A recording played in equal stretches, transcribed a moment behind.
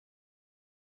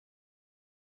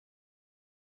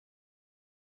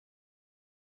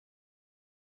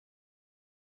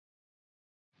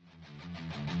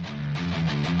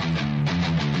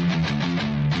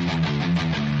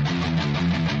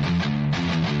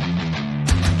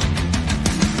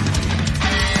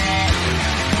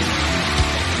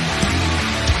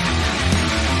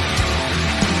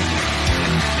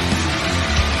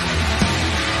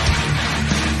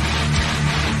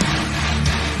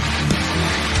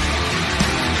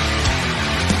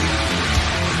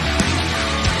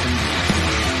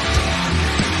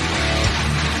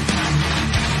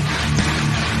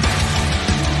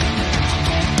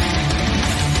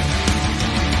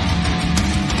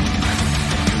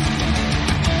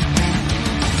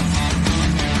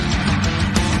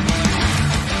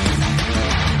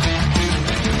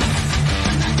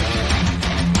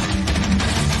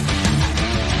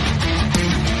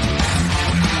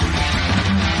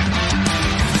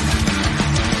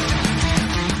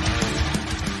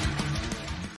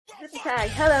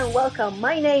Hello and welcome.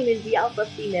 My name is the Alpha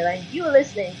Female and you're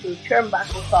listening to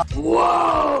Turnbuckle Talk.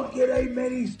 Whoa! G'day,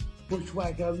 mateys.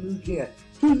 Bushwhacker Luke here,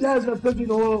 2015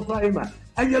 Hall of Famer,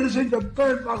 and you're listening to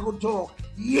Turnbuckle Talk.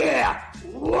 Yeah!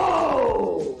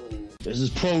 Whoa! This is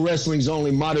pro wrestling's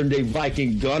only modern-day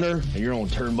Viking Gunner, and you're on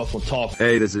Turnbuckle Talk.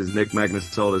 Hey, this is Nick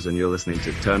Magnus-Solis, and you're listening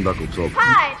to Turnbuckle Talk.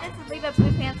 Hi, this is Leva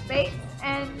Blue Pants Bates,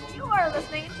 and you are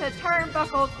listening to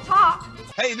Turnbuckle Talk.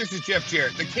 Hey, this is Jeff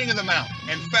Jarrett, the King of the Mountain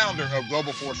and founder of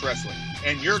Global Force Wrestling,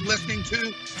 and you're listening to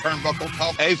Turnbuckle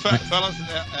Talk. Hey, fellas,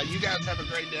 you guys have a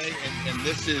great day, and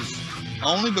this is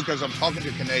only because I'm talking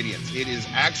to Canadians. It is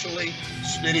actually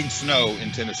spitting snow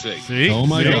in Tennessee. See? Oh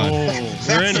my God!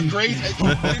 That's a great.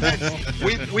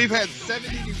 We've had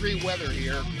 70-degree weather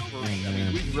here.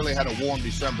 We've really had a warm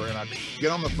December, and I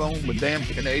get on the phone with damn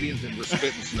Canadians and we're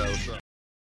spitting snow. So.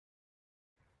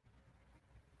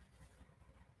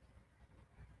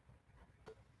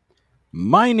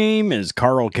 My name is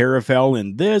Carl Carafel,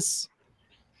 and this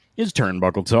is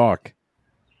Turnbuckle Talk.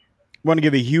 I want to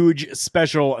give a huge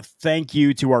special thank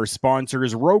you to our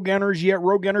sponsors, Rogue Energy at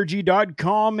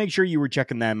rogueenergy.com. Make sure you were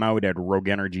checking them out at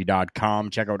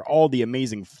rogueenergy.com. Check out all the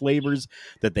amazing flavors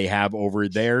that they have over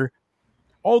there.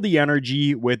 All the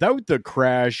energy without the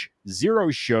crash,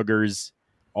 zero sugars,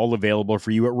 all available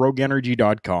for you at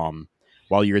rogueenergy.com.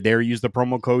 While you're there, use the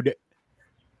promo code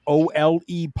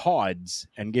OLEPODS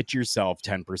and get yourself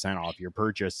 10% off your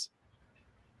purchase.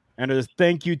 And a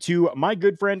thank you to my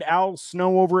good friend Al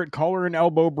Snow over at Collar and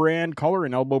Elbow Brand,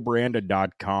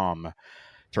 collarandelbowbrand.com.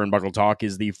 Turnbuckle Talk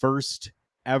is the first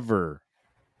ever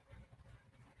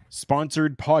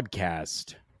sponsored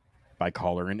podcast by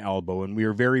Collar and Elbow, and we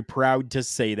are very proud to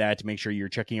say that. Make sure you're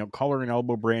checking out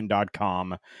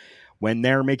collarandelbowbrand.com. When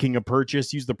they're making a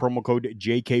purchase, use the promo code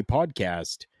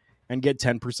JKPodcast and get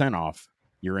 10% off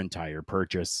your entire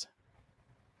purchase.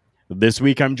 This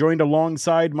week, I'm joined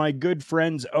alongside my good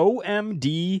friends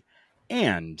OMD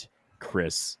and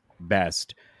Chris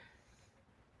Best.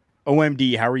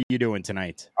 OMD, how are you doing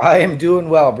tonight? I am doing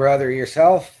well, brother.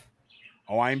 Yourself?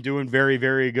 Oh, I'm doing very,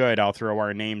 very good. I'll throw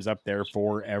our names up there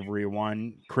for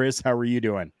everyone. Chris, how are you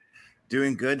doing?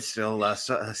 Doing good. Still have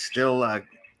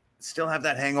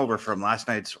that hangover from last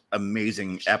night's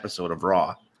amazing episode of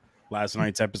Raw. Last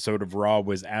night's episode of Raw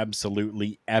was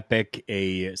absolutely epic.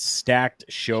 A stacked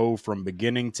show from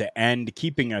beginning to end,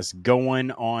 keeping us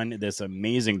going on this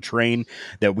amazing train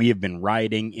that we have been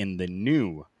riding in the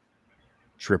new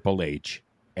Triple H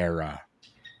era.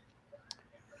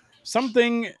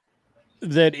 Something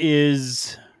that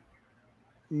is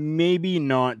maybe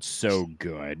not so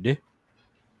good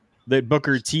that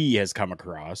Booker T has come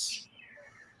across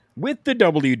with the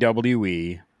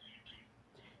WWE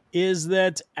is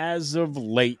that as of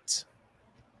late,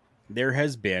 there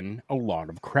has been a lot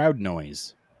of crowd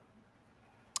noise.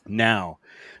 Now,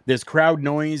 this crowd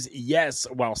noise, yes,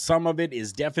 while some of it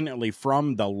is definitely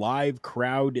from the live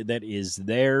crowd that is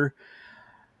there,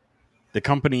 the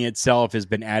company itself has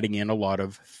been adding in a lot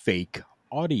of fake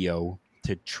audio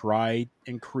to try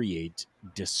and create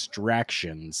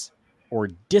distractions or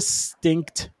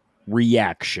distinct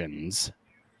reactions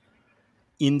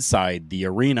inside the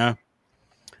arena.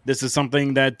 This is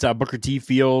something that Booker T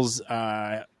feels,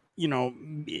 it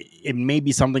may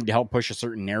be something to help push a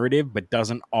certain narrative, but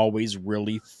doesn't always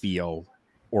really feel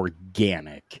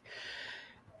organic.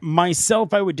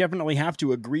 Myself, I would definitely have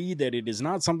to agree that it is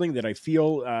not something that I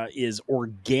feel is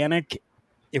organic.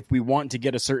 If we want to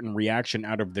get a certain reaction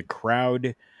out of the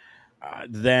crowd,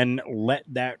 then let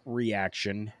that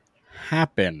reaction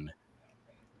happen.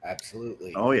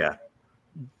 Absolutely. Oh, yeah.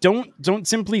 Don't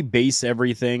simply base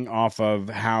everything off of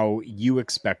how you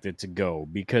expect it to go,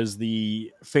 because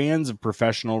the fans of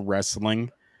professional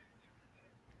wrestling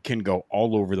can go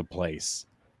all over the place.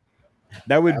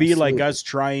 That would be like us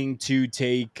trying to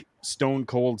take Stone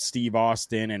Cold Steve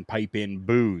Austin and pipe in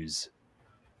booze.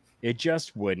 It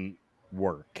just wouldn't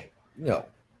work. No.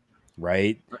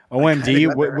 Right? I kinda OMD,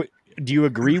 got that. do you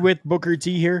agree with Booker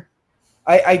T here?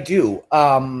 I do.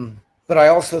 But I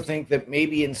also think that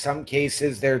maybe in some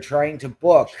cases they're trying to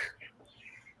book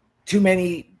too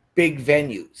many big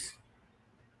venues,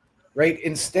 right?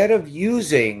 Instead of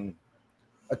using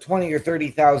a 20 or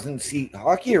 30,000 seat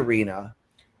hockey arena,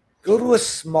 go to a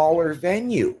smaller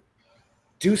venue.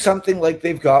 Do something like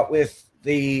they've got with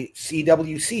the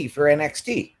CWC for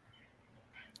NXT.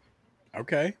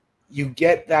 Okay. You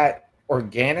get that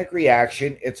organic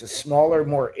reaction. It's a smaller,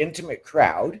 more intimate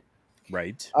crowd.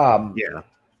 Right. Yeah.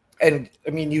 And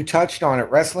I mean, you touched on it.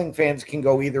 Wrestling fans can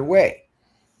go either way.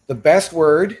 The best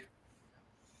word,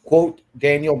 quote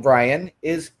Daniel Bryan,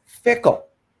 is fickle.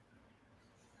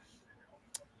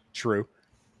 True.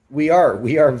 We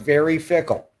are very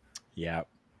fickle. Yeah.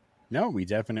 No, we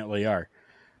definitely are.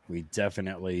 We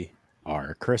definitely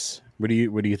are. Chris, what do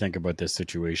you think about this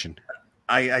situation?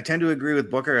 I tend to agree with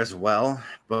Booker as well,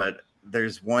 but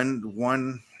there's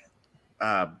one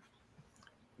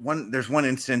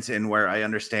instance in where I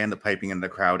understand the piping in the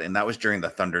crowd, and that was during the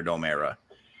Thunderdome era.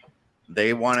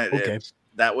 They wanted it.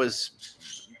 That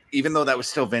was, even though that was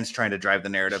still Vince trying to drive the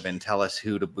narrative and tell us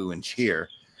who to boo and cheer.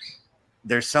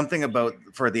 There's something about,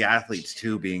 for the athletes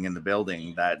too, being in the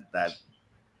building, that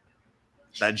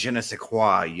je ne sais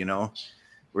quoi, you know,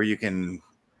 where you can.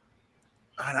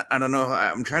 I don't know.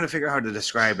 I'm trying to figure out how to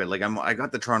describe it. Like I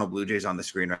got the Toronto Blue Jays on the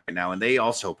screen right now, and they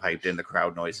also piped in the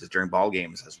crowd noises during ball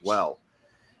games as well.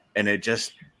 And it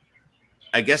just,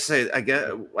 I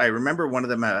remember one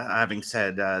of them having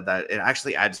said that it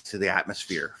actually adds to the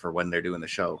atmosphere for when they're doing the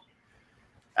show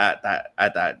at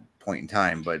that point in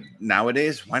time. But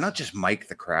nowadays, why not just mic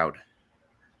the crowd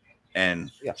and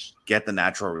get the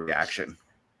natural reaction?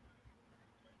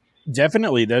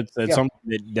 Definitely, that's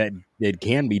something that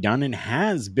can be done and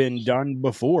has been done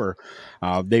before.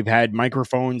 They've had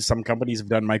microphones. Some companies have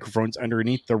done microphones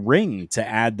underneath the ring to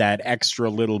add that extra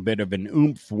little bit of an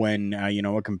oomph when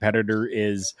a competitor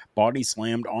is body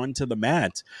slammed onto the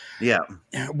mat. Yeah,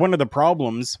 one of the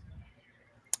problems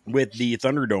with the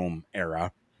Thunderdome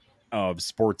era of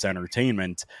sports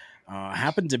entertainment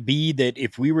happened to be that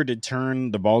if we were to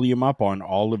turn the volume up on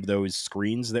all of those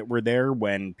screens that were there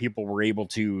when people were able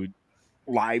to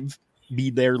be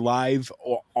there live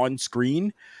on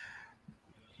screen,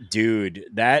 dude,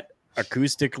 that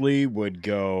acoustically would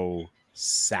go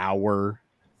sour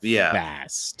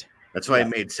fast. That's why it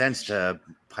made sense to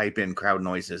pipe in crowd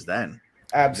noises then.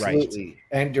 Absolutely. Right.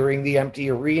 And during the empty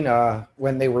arena,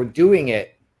 when they were doing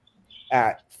it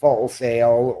at Full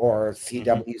Sail or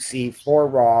CWC for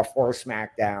Raw, for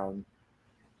SmackDown.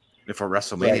 For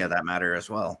WrestleMania, that matter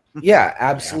as well. Yeah,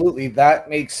 absolutely. That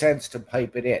makes sense to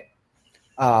pipe it in.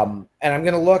 And I'm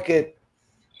going to look at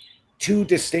two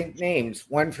distinct names,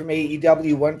 one from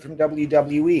AEW, one from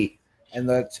WWE, and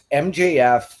that's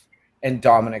MJF and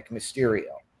Dominic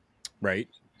Mysterio. Right.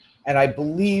 And I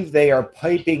believe they are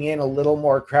piping in a little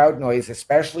more crowd noise,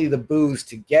 especially the boos,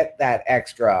 to get that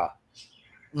extra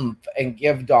oomph and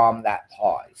give Dom that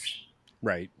pause.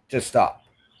 Right. To stop.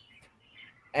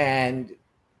 And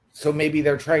so maybe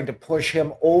they're trying to push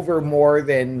him over more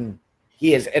than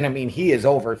he is. And I mean, he is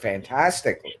over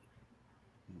fantastically.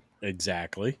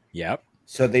 Exactly. Yep.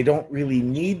 So they don't really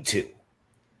need to.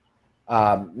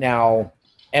 Now,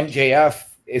 MJF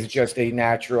is just a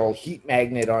natural heat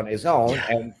magnet on his own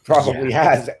and probably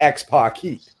has X-Pac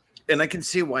heat. And I can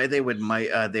see why they would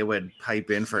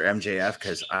pipe in for MJF,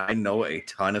 because I know a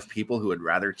ton of people who would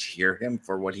rather cheer him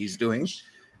for what he's doing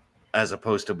as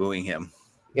opposed to booing him.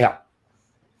 Yeah.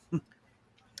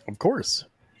 Of course.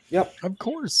 Yep. Of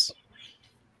course.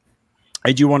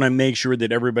 I do want to make sure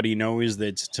that everybody knows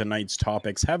that tonight's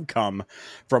topics have come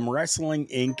from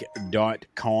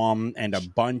WrestlingInc.com and a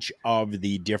bunch of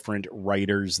the different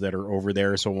writers that are over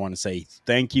there. So I want to say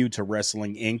thank you to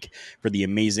Wrestling Inc. for the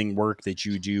amazing work that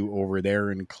you do over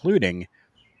there, including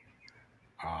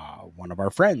one of our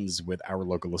friends with our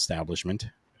local establishment,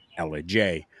 Ella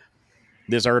J.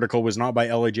 This article was not by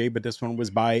Ella J, but this one was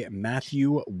by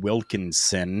Matthew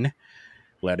Wilkinson,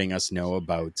 letting us know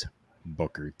about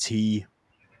Booker T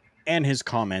and his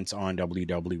comments on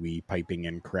WWE piping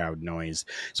in crowd noise.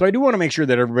 So I do want to make sure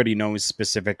that everybody knows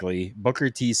specifically, Booker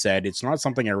T said, it's not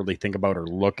something I really think about or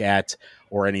look at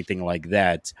or anything like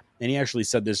that. And he actually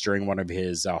said this during one of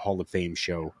his Hall of Fame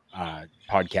show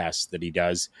podcasts that he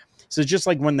does. So just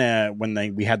like when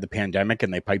we had the pandemic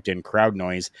and they piped in crowd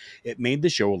noise, it made the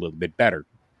show a little bit better.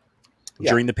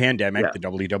 During the pandemic, the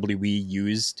WWE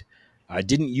used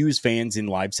didn't use fans in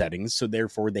live settings, so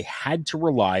therefore they had to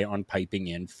rely on piping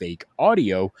in fake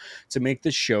audio to make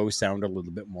the show sound a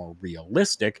little bit more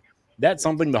realistic. That's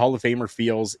something the Hall of Famer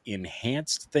feels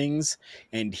enhanced things,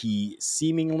 and he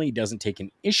seemingly doesn't take an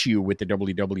issue with the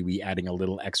WWE adding a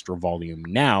little extra volume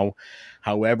now.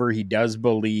 However, he does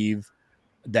believe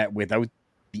that without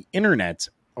the internet,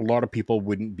 a lot of people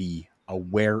wouldn't be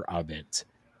aware of it.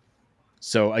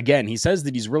 So again, he says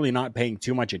that he's really not paying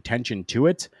too much attention to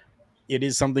it. It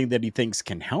is something that he thinks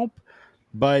can help,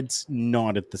 but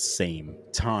not at the same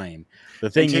time. The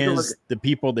thing is, the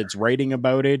people that's writing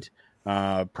about it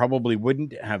probably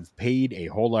wouldn't have paid a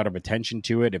whole lot of attention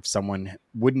to it if someone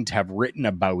wouldn't have written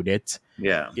about it.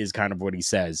 Yeah, is kind of what he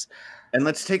says. And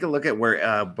let's take a look at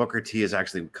where Booker T is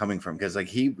actually coming from, because like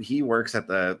he works at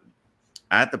the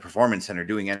Performance Center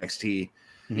doing NXT.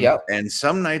 Yeah, and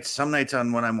some nights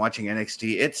on when I'm watching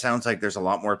NXT, it sounds like there's a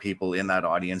lot more people in that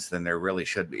audience than there really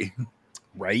should be.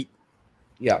 Right?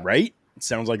 Yeah. Right? It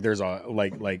sounds like there's a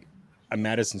like a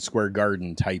Madison Square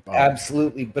Garden type of.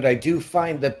 Absolutely, but I do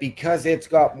find that because it's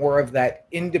got more of that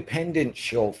independent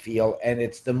show feel and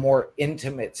it's the more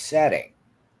intimate setting.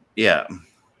 Yeah.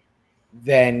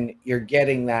 Then you're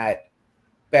getting that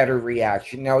better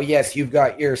reaction. Now, yes, you've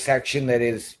got your section that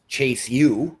is Chase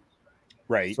U.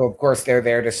 Right. So, of course, they're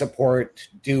there to support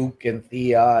Duke and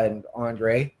Thea and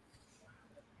Andre.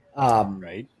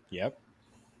 Right. Yep.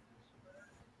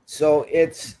 So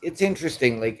it's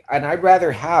interesting. Like, and I'd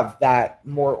rather have that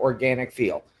more organic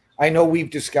feel. I know we've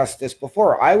discussed this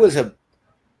before. I was a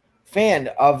fan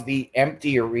of the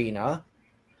empty arena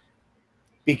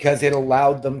because it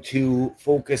allowed them to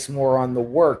focus more on the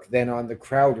work than on the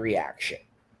crowd reaction.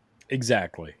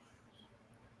 Exactly.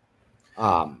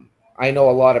 I know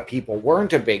a lot of people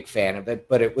weren't a big fan of it,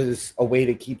 but it was a way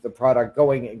to keep the product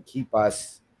going and keep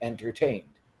us entertained.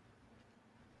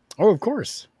 Oh, of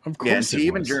course. Of course. Yeah, and see,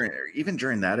 even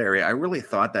during that area, I really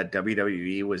thought that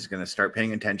WWE was going to start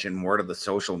paying attention more to the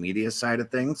social media side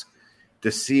of things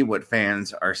to see what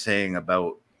fans are saying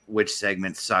about which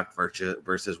segments sucked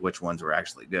versus which ones were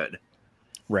actually good.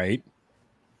 Right.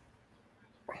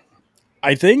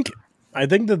 I think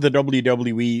that the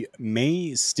WWE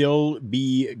may still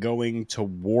be going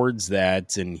towards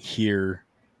that, and here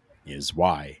is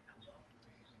why.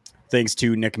 Thanks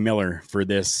to Nick Miller for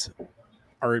this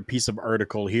piece of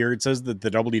article here. It says that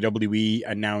the WWE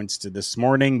announced this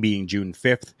morning, being June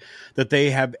 5th, that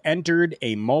they have entered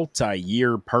a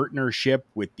multi-year partnership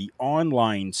with the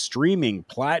online streaming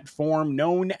platform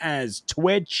known as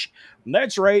Twitch.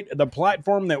 That's right, the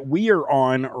platform that we are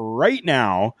on right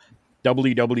now.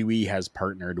 WWE has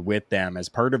partnered with them. As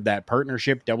part of that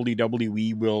partnership,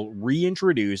 WWE will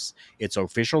reintroduce its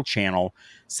official channel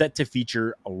set to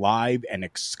feature live and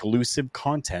exclusive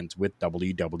content with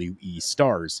WWE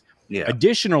stars. Yeah.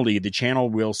 Additionally, the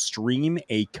channel will stream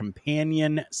a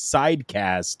companion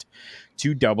sidecast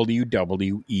to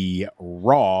WWE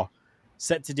Raw,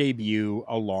 set to debut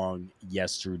along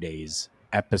yesterday's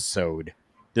episode.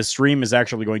 The stream is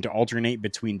actually going to alternate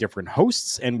between different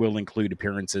hosts and will include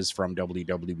appearances from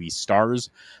WWE stars,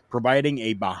 providing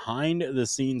a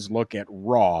behind-the-scenes look at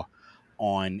Raw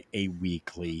on a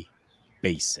weekly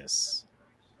basis.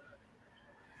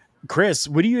 Chris,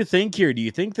 what do you think here? Do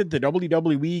you think that the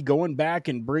WWE going back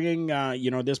and bringing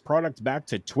this product back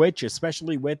to Twitch,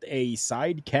 especially with a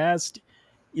sidecast,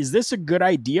 is this a good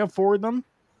idea for them?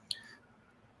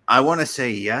 I want to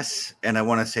say yes, and I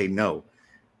want to say no.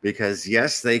 Because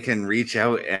yes, they can reach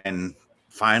out and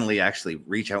finally actually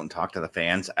reach out and talk to the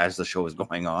fans as the show is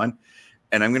going on.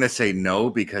 And I'm going to say no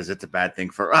because it's a bad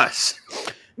thing for us.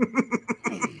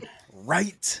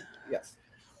 Right. Yes.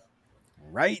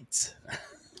 Right.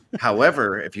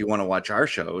 However, if you want to watch our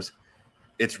shows,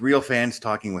 it's real fans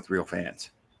talking with real fans.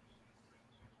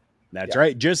 That's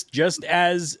right. Just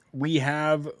as we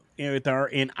have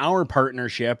in our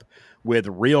partnership with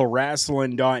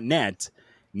RealWrestling.net,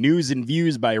 news and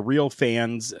views by real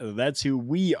fans. That's who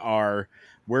we are.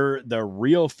 We're the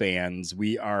real fans.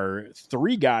 We are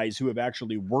three guys who have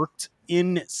actually worked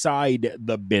inside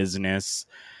the business.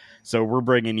 So we're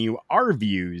bringing you our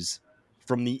views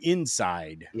from the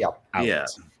inside out. Yeah.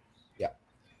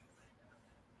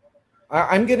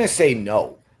 I'm going to say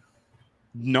no.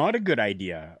 Not a good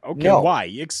idea. Okay, no. Why?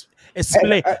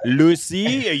 Explain.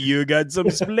 Lucy, you got some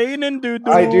explaining to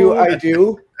do. I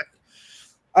do.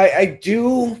 I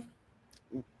do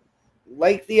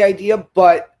like the idea,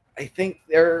 but I think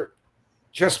they're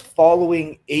just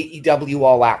following AEW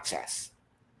All Access.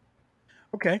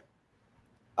 Okay.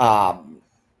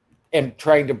 And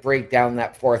trying to break down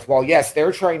that fourth wall. Yes,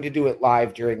 they're trying to do it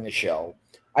live during the show,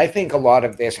 I think a lot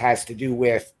of this has to do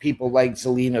with people like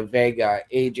Zelina Vega,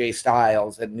 AJ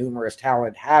Styles, and numerous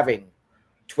talent having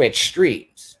Twitch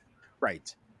streams.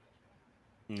 Right.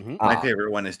 Mm-hmm. My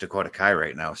favorite one is Dakota Kai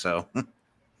right now. So,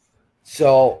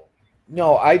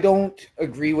 no, I don't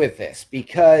agree with this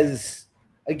because,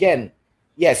 again,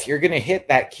 yes, you're going to hit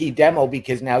that key demo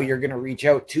because now you're going to reach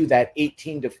out to that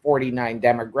 18 to 49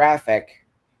 demographic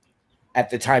at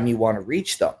the time you want to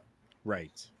reach them.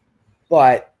 Right.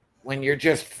 But when you're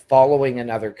just following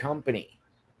another company,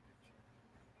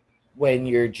 when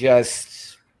you're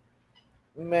just,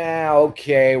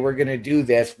 okay, we're going to do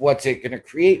this, what's it going to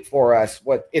create for us?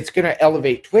 What it's going to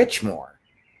elevate Twitch more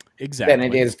than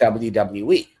it is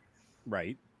WWE.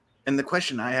 Right. And the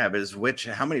question I have is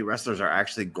how many wrestlers are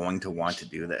actually going to want to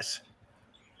do this?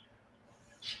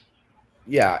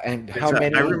 Yeah, and how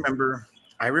many?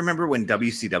 I remember when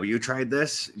WCW tried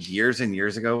this years and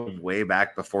years ago, way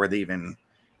back before they even,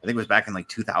 I think it was back in like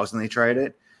 2000 they tried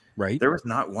it. Right. There was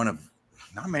not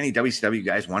many WCW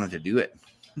guys wanted to do it.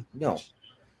 No.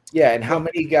 Yeah, and how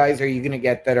many guys are you going to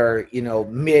get that are,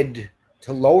 mid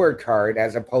to lower card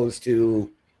as opposed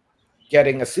to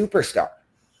getting a superstar,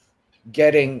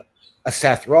 getting a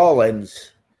Seth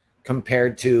Rollins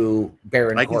compared to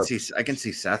Baron Corbin? I can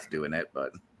see Seth doing it,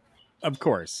 but of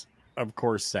course,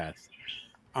 Seth.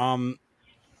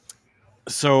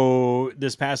 So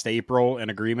this past April, an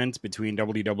agreement between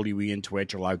WWE and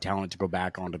Twitch allowed talent to go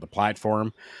back onto the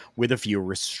platform with a few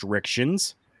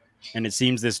restrictions. And it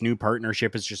seems this new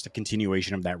partnership is just a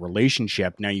continuation of that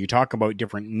relationship. Now, you talk about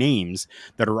different names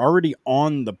that are already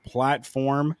on the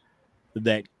platform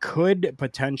that could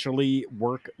potentially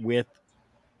work with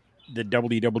the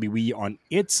WWE on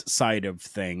its side of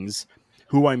things,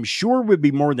 who I'm sure would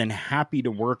be more than happy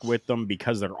to work with them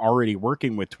because they're already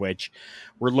working with Twitch.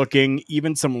 We're looking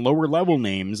even some lower level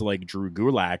names like Drew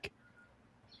Gulak.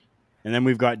 And then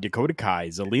we've got Dakota Kai,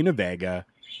 Zelina Vega,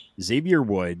 Xavier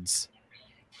Woods.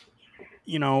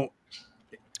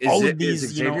 Is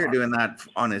Xavier doing that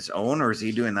on his own, or is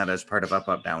he doing that as part of Up,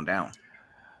 Up, Down, Down?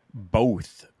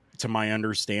 Both, to my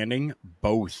understanding,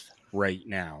 both right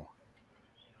now.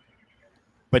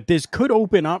 But this could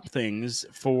open up things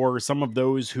for some of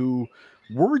those who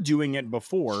were doing it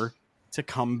before to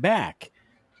come back,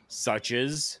 such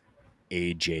as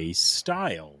AJ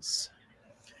Styles.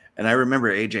 And I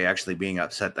remember AJ actually being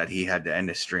upset that he had to end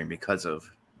his stream because of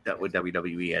what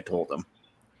WWE had told him.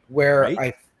 Where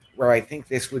I think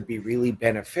this would be really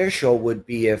beneficial would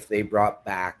be if they brought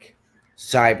back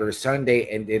Cyber Sunday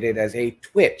and did it as a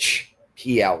Twitch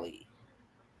PLE.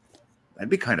 That'd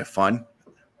be kind of fun.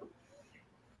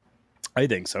 I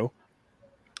think so.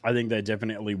 I think that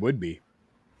definitely would be.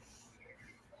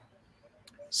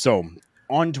 So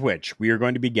on Twitch, we are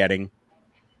going to be getting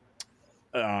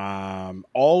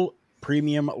all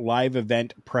premium live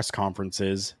event press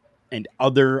conferences and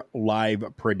other live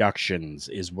productions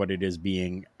is what it is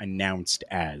being announced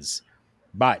as.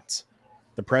 But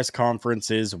the press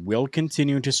conferences will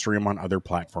continue to stream on other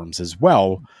platforms as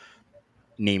well,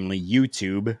 namely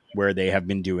YouTube, where they have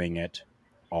been doing it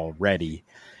already.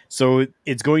 So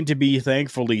it's going to be,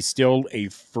 thankfully, still a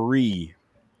free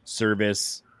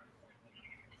service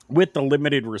with the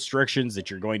limited restrictions that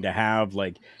you're going to have,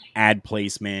 like ad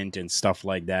placement and stuff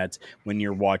like that, when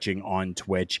you're watching on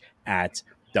Twitch at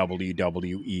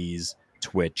WWE's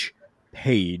Twitch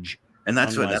page. And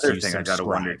that's another thing I got to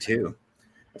wonder too.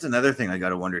 That's another thing I got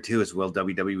to wonder too is will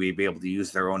WWE be able to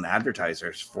use their own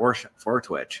advertisers for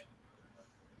Twitch?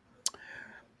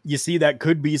 You see, that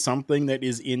could be something that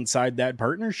is inside that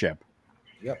partnership.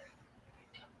 Yep.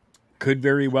 Could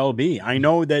very well be. I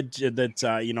know that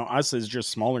us as just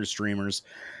smaller streamers,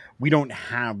 we don't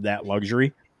have that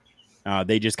luxury.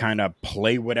 They just kind of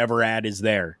play whatever ad is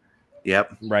there.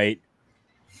 Yep. Right.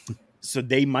 So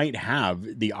they might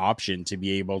have the option to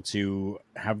be able to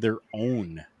have their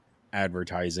own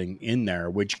advertising in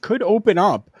there, which could open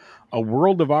up a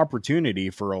world of opportunity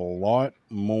for a lot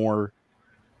more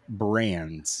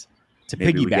brands to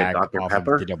piggyback off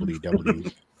Pepper of the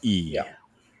WWE. Yeah.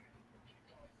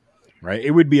 Right.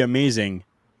 It would be amazing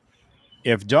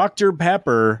if Dr.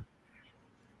 Pepper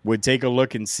would take a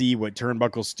look and see what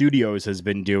Turnbuckle Studios has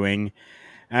been doing.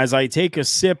 As I take a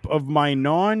sip of my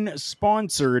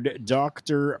non-sponsored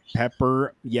Dr.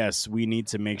 Pepper, yes, we need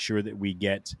to make sure that we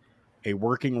get a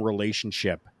working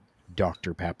relationship,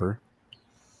 Dr. Pepper,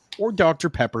 or Dr.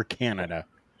 Pepper Canada.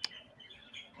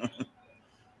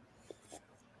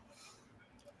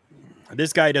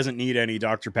 This guy doesn't need any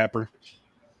Dr. Pepper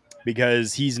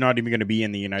because he's not even going to be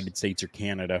in the United States or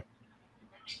Canada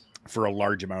for a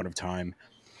large amount of time.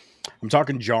 I'm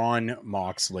talking Jon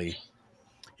Moxley.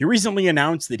 He recently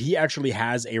announced that he actually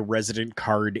has a resident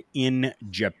card in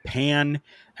Japan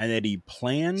and that he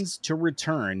plans to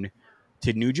return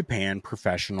to New Japan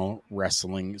Professional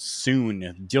Wrestling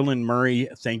soon. Dylan Murray,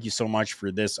 thank you so much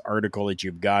for this article that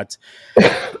you've got.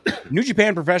 New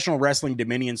Japan Professional Wrestling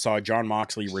Dominion saw Jon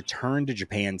Moxley return to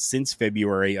Japan since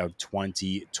February of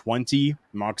 2020.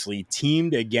 Moxley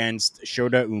teamed against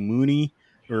Shota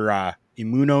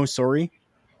Immuno,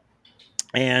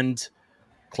 and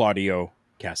Claudio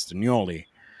Castagnoli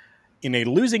in a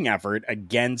losing effort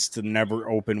against the never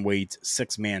open weight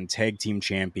 6-man tag team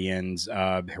champions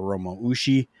Hiromu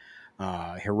Ushi,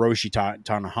 Hiroshi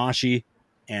Tanahashi,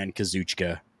 and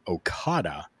Kazuchika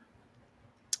Okada.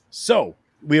 So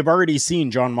we have already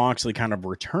seen Jon Moxley kind of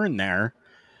return there.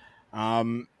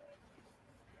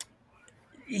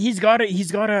 He's got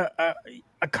a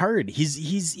card.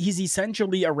 He's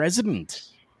essentially a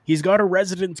resident. He's got a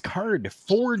resident card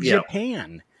for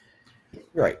Japan.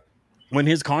 Right. When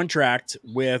his contract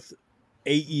with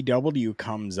AEW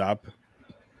comes up,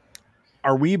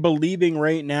 are we believing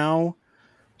right now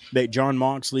that Jon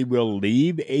Moxley will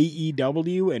leave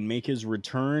AEW and make his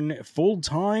return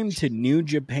full-time to New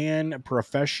Japan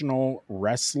Professional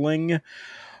Wrestling?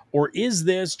 Or is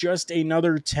this just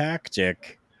another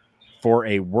tactic for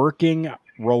a working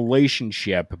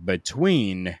relationship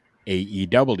between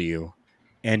AEW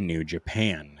and New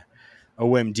Japan?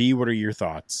 OMD, what are your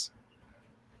thoughts?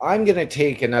 I'm going to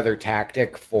take another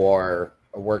tactic for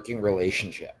a working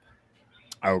relationship.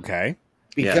 Okay.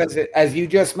 Because as you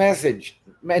just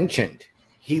mentioned,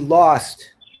 he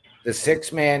lost the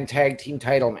 6-man tag team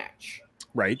title match.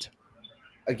 Right.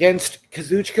 Against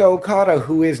Kazuchika Okada,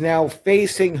 who is now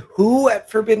facing who at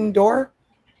Forbidden Door?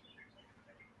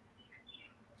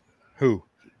 Who?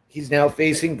 He's now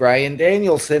facing Bryan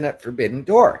Danielson at Forbidden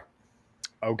Door.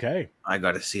 Okay. I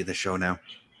got to see the show now.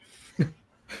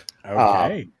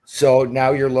 Okay. So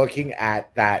now you're looking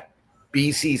at that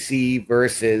BCC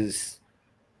versus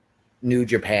New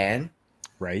Japan.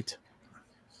 Right.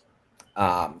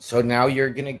 So now you're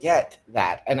going to get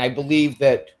that. And I believe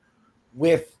that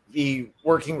with the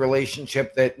working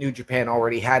relationship that New Japan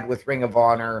already had with Ring of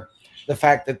Honor, the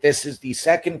fact that this is the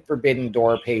second Forbidden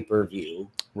Door pay-per-view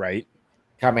right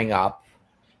coming up,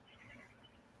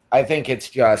 I think it's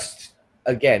just,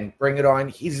 again, bring it on.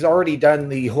 He's already done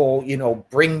the whole,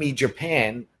 bring me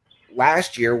Japan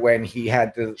last year when he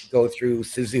had to go through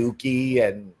Suzuki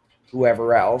and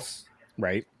whoever else.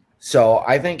 Right. So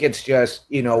I think it's just,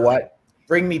 what?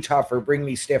 Bring me tougher, bring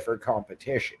me stiffer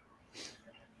competition.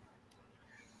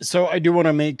 So I do want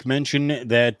to make mention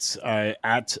that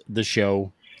at the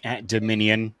show at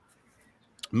Dominion,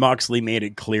 Moxley made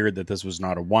it clear that this was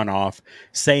not a one-off,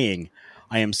 saying,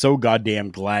 "I am so goddamn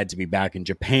glad to be back in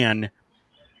Japan,"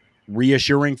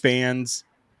 reassuring fans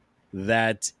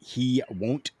that he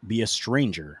won't be a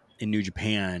stranger in New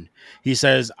Japan. He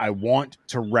says, "I want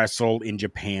to wrestle in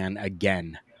Japan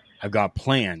again. I've got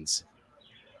plans.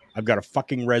 I've got a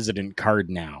fucking resident card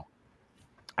now.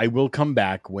 I will come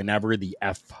back whenever the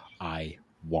F I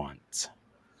want."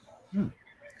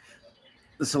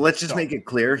 So let's just make it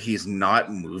clear he's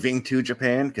not moving to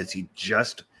Japan because he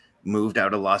just moved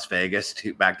out of Las Vegas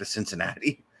back to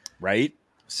Cincinnati. Right.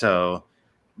 So,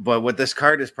 but what this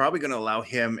card is probably going to allow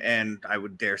him, and I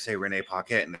would dare say Renee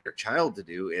Paquette and their child to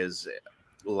do, is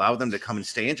allow them to come and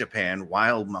stay in Japan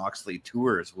while Moxley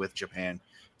tours with Japan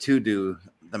to do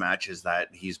the matches that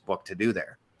he's booked to do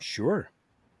there. Sure.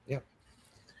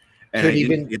 And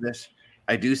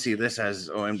I do see this, as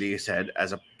OMD said,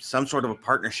 as some sort of a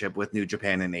partnership with New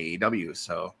Japan and AEW.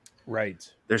 So right,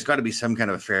 there's got to be some kind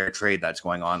of a fair trade that's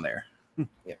going on there.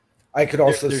 Yeah, I could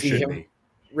also see him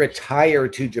retire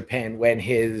to Japan when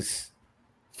his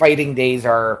fighting days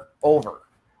are over.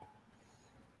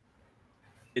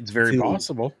 It's very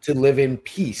possible to live in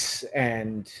peace.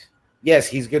 And yes,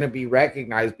 he's going to be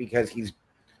recognized because he's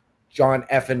John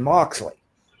effing Moxley.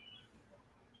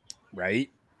 Right.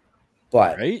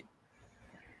 But right.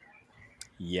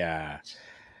 Yeah.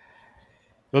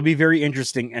 It'll be very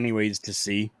interesting anyways to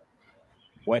see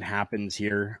what happens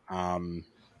here.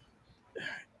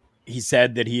 He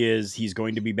said that he's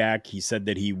going to be back. He said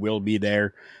that he will be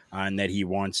there and that he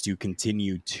wants to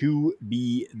continue to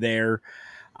be there.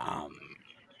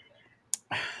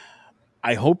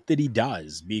 I hope that he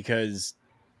does, because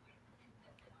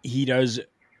he does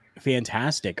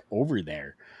fantastic over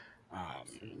there.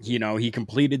 He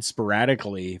completed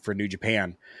sporadically for New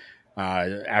Japan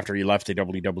after he left the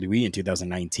WWE in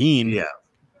 2019. Yeah.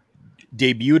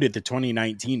 Debuted at the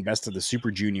 2019 Best of the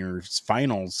Super Juniors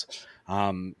finals.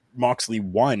 Moxley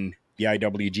won the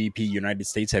IWGP United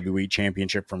States Heavyweight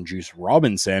Championship from Juice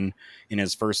Robinson in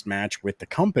his first match with the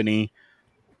company.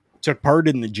 took part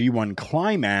in the G1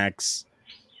 Climax.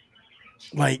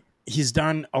 Like, he's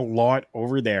done a lot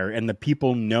over there, and the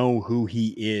people know who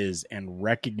he is and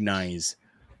recognize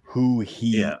who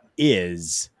he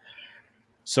is.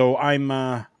 So I'm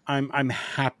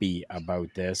happy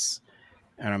about this,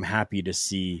 and I'm happy to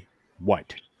see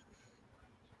what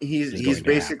He's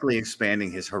basically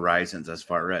expanding his horizons as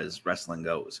far as wrestling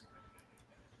goes.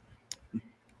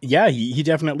 Yeah, he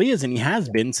definitely is, and he has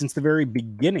been since the very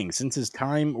beginning, since his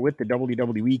time with the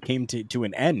WWE came to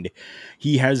an end.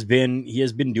 He has been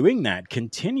doing that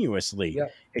continuously,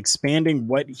 expanding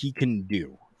what he can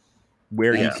do,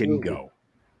 where he can go.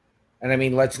 And I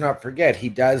mean, let's not forget, he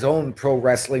does own Pro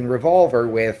Wrestling Revolver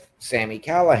with Sami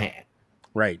Callihan.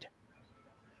 Right.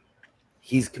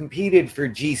 He's competed for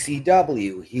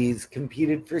GCW. He's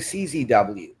competed for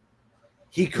CZW.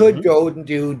 He could go and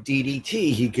do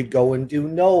DDT. He could go and do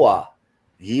Noah.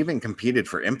 He even competed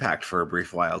for Impact for a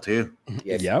brief while, too.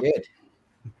 Yes, he did.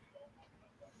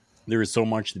 There is so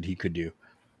much that he could do.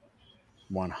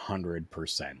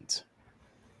 100%.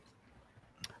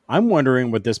 I'm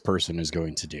wondering what this person is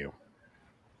going to do.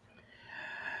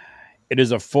 It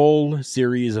is a full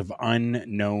series of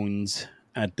unknowns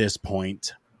at this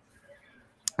point.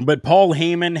 But Paul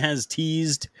Heyman has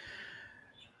teased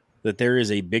that there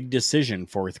is a big decision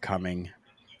forthcoming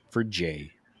for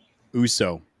Jey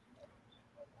Uso.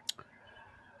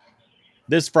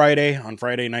 This Friday, on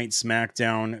Friday Night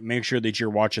SmackDown, make sure that you're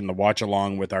watching the watch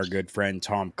along with our good friend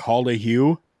Tom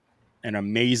Collahue, an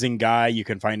amazing guy. You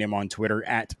can find him on Twitter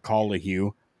at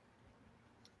Collahue.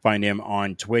 Find him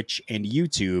on Twitch and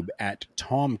YouTube at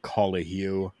Tom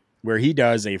Collahue, where he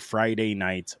does a Friday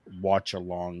night watch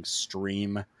along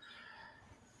stream.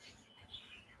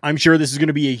 I'm sure this is going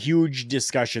to be a huge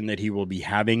discussion that he will be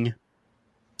having.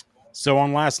 So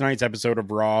on last night's episode of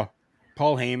Raw,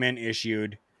 Paul Heyman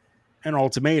issued an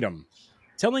ultimatum,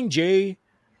 telling Jey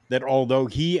that although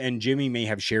he and Jimmy may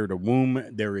have shared a womb,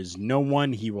 there is no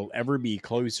one he will ever be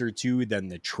closer to than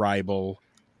the tribal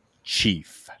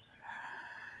chief.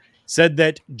 Said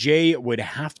that Jey would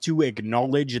have to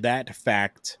acknowledge that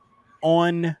fact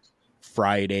on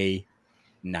Friday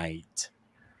Night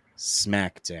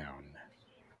SmackDown.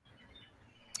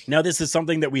 Now, this is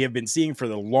something that we have been seeing for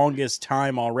the longest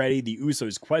time already. The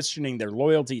Usos questioning their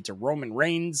loyalty to Roman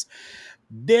Reigns.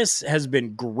 This has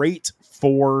been great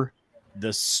for the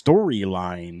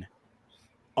storyline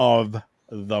of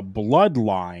the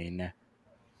bloodline.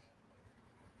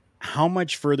 How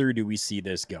much further do we see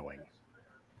this going?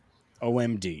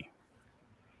 OMD.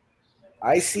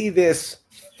 I see this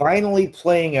finally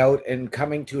playing out and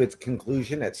coming to its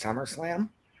conclusion at SummerSlam.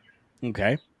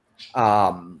 Okay.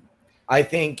 I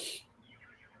think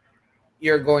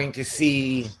you're going to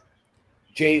see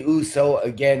Jey Uso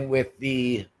again with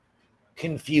the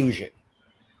confusion.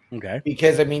 Okay.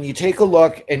 Because, I mean, you take a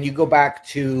look and you go back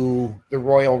to the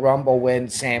Royal Rumble when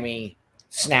Sami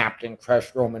snapped and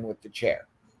crushed Roman with the chair.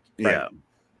 Yeah. Right?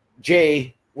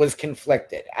 Jey was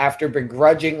conflicted after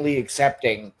begrudgingly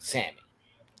accepting Sami.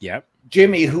 Yep.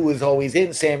 Jimmy, who was always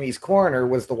in Sami's corner,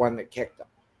 was the one that kicked him.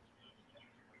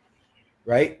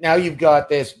 Right? Now you've got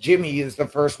this. Jimmy is the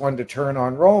first one to turn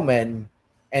on Roman,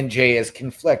 and Jey is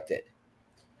conflicted.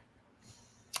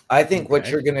 I think what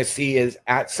you're going to see is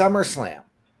at SummerSlam,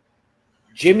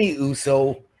 Jimmy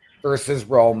Uso versus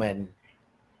Roman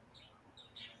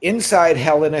inside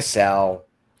Hell in a Cell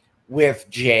with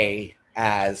Jey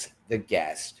as the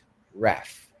guest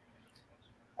ref.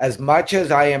 As much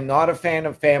as I am not a fan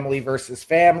of family versus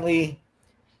family,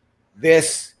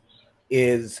 this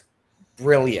is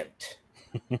brilliant.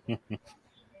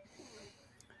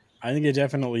 I think it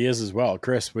definitely is as well.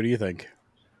 Chris, what do you think?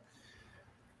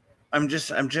 I'm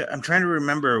trying to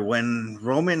remember when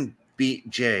Roman beat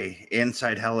Jey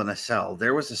inside Hell in a Cell.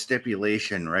 There was a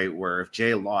stipulation, right, where if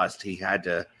Jey lost, he had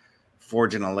to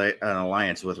forge an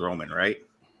alliance with Roman, right?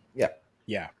 Yeah.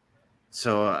 Yeah.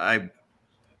 So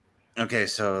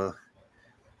so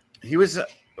he was.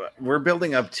 We're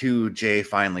building up to Jey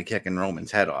finally kicking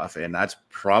Roman's head off, and that's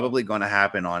probably going to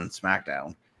happen on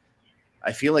SmackDown.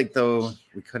 I feel like, though,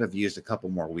 we could have used a couple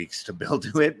more weeks to build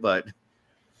to it, but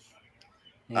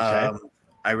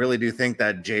I really do think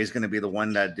that Jay's going to be the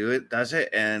one that does it,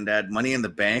 and at Money in the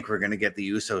Bank, we're going to get the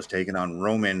Usos taking on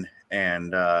Roman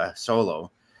and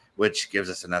Solo, which gives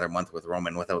us another month with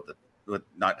Roman with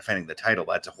not defending the title.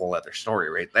 That's a whole other story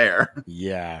right there.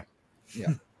 Yeah.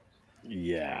 Yeah.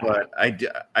 Yeah. But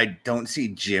I don't see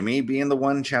Jimmy being the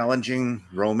one challenging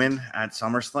Roman at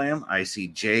SummerSlam. I see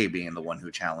Jey being the one who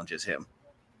challenges him.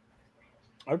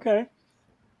 Okay.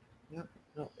 Yeah,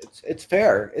 no, it's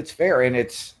fair. It's fair, and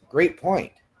it's a great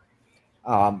point.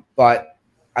 But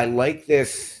I like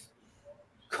this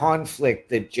conflict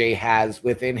that Jay has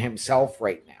within himself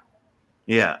right now.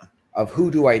 Yeah. Of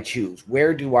who do I choose?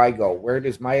 Where do I go? Where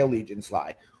does my allegiance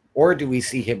lie? Or do we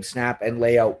see him snap and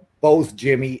lay out both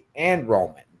Jimmy and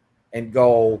Roman and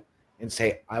go and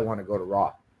say, I want to go to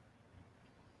Raw?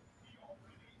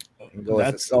 And go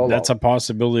as a solo. That's a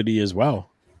possibility as well,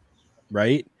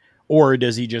 right? Or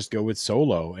does he just go with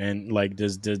Solo? And like,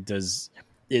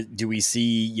 do we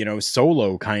see, you know,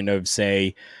 Solo kind of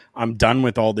say, I'm done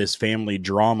with all this family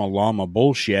drama llama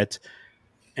bullshit,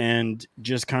 and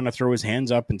just kind of throw his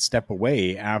hands up and step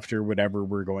away after whatever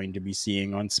we're going to be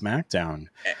seeing on SmackDown?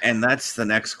 And that's the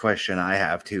next question I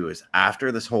have too, is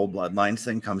after this whole Bloodlines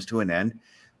thing comes to an end,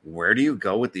 where do you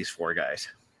go with these 4 guys?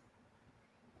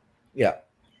 Yeah.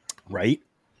 Right.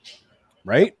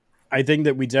 I think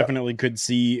that we definitely could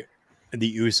see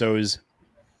the Usos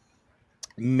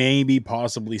maybe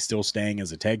possibly still staying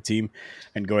as a tag team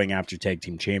and going after tag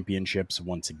team championships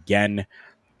once again.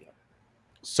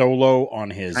 Solo on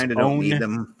his Kind of own. don't need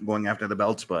them going after the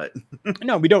belts, but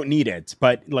no, we don't need it.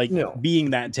 But like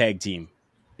being that tag team,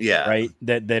 yeah, right,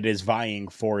 that is vying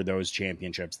for those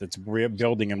championships, that's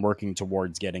building and working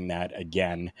towards getting that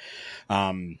again.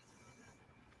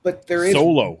 But there is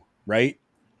Solo, right?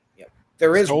 Yep.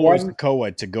 There is Solo one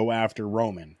Sikoa to go after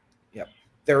Roman. Yep.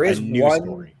 There is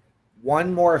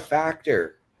one more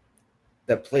factor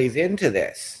that plays into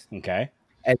this. Okay.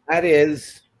 And that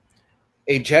is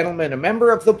a gentleman, a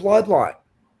member of the Bloodline,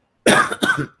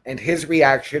 and his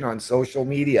reaction on social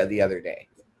media the other day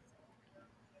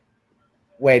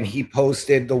when he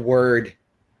posted the word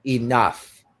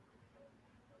enough.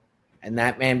 And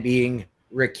that man being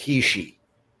Rikishi.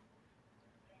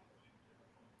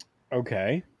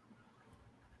 Okay.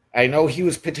 I know he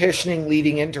was petitioning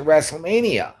leading into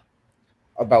WrestleMania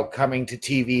about coming to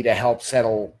TV to help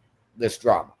settle this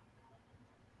drama.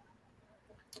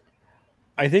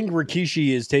 I think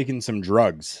Rikishi is taking some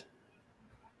drugs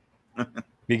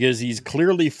because he's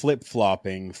clearly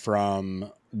flip-flopping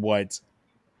from what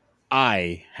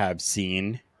I have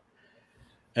seen,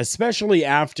 especially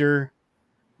after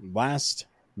last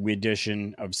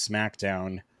edition of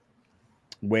SmackDown,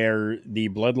 where the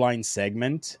Bloodline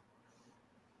segment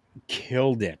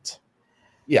killed it.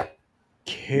 Yeah.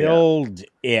 Killed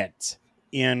it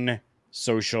in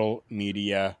social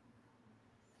media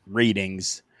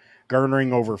ratings,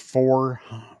 garnering over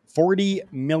 40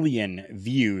 million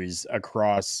views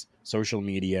across social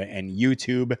media and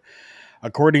YouTube,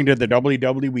 according to the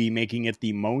WWE, making it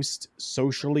the most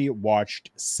socially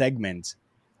watched segment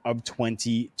of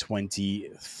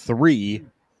 2023.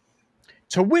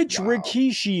 To which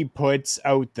Rikishi puts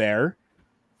out there,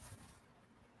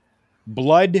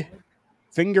 blood,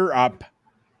 finger up,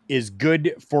 is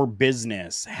good for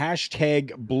business.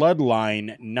 Hashtag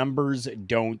Bloodline numbers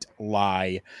don't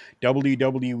lie.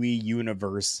 WWE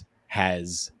Universe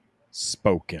has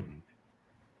spoken.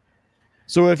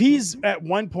 So if he's at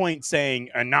one point saying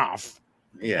enough,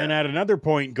 and at another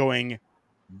point going,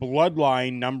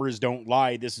 Bloodline numbers don't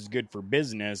lie, this is good for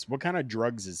business, what kind of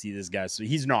drugs is he, this guy? So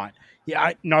he's not.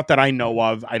 Yeah, not that I know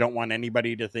of. I don't want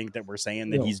anybody to think that we're saying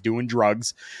that he's doing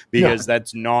drugs, because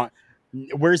that's not.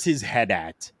 Where's his head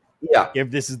at? Yeah. If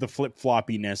this is the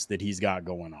flip-floppiness that he's got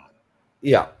going on.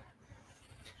 Yeah.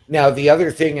 Now, the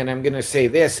other thing, and I'm going to say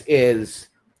this, is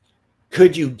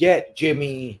could you get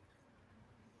Jimmy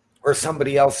or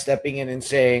somebody else stepping in and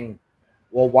saying,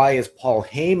 well, why is Paul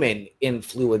Heyman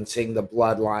influencing the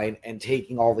Bloodline and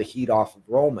taking all the heat off of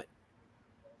Roman?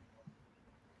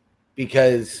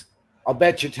 Because I'll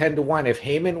bet you 10-1, if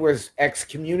Heyman was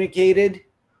excommunicated,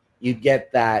 you'd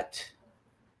get that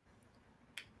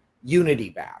unity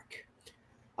back.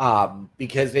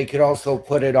 Because they could also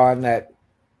put it on that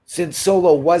since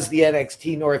Solo was the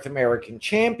NXT North American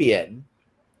champion,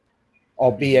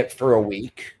 albeit for a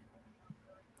week,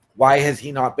 why has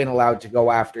he not been allowed to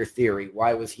go after Theory?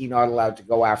 Why was he not allowed to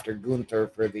go after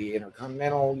Gunther for the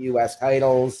Intercontinental US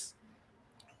titles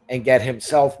and get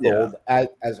himself gold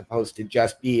as opposed to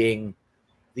just being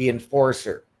the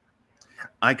enforcer?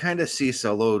 I kind of see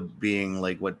Solo being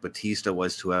like what Batista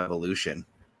was to Evolution.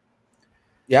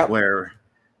 Yeah. Where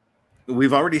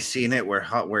we've already seen it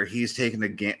where he's taken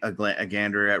a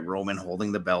gander at Roman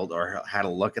holding the belt or had a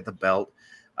look at the belt.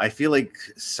 I feel like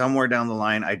somewhere down the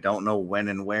line, I don't know when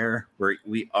and where,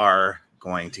 we are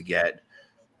going to get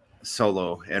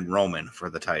Solo and Roman for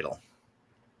the title.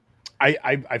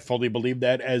 I fully believe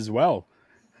that as well.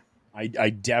 I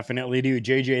definitely do.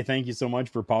 JJ, thank you so much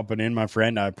for popping in, my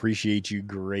friend. I appreciate you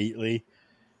greatly.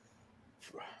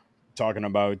 Talking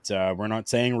about, we're not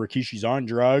saying Rikishi's on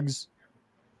drugs.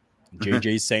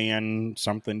 JJ's saying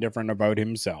something different about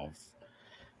himself.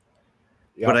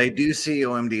 But I do see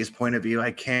OMD's point of view.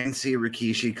 I can see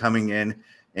Rikishi coming in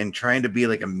and trying to be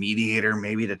like a mediator,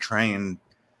 maybe to try and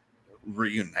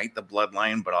reunite the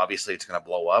bloodline, but obviously it's going to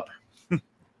blow up.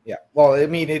 Yeah. Well, I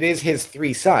mean, it is his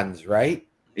 3 sons, right?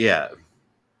 Yeah.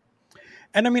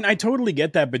 And I mean, I totally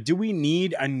get that, but do we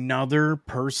need another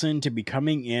person to be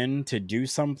coming in to do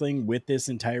something with this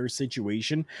entire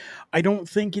situation? I don't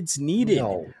think it's needed.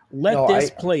 No. Let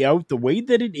this play out the way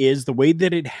that it is, the way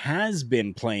that it has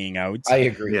been playing out. I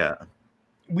agree. Yeah.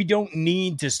 We don't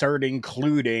need to start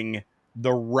including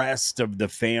the rest of the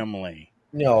family.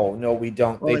 No, we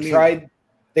don't. Well,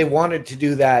 They wanted to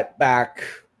do that back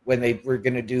when they were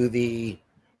going to do the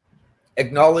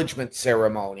acknowledgement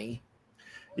ceremony.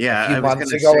 Yeah, a few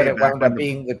months ago, and it wound up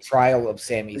being the trial of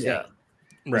Sami Zayn. Yeah.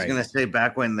 I was going to say,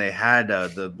 back when they had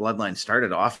the bloodline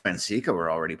started off, and Sika were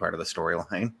already part of the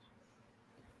storyline.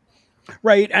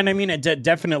 Right, and I mean,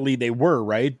 definitely they were,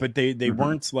 right? But they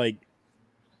weren't like,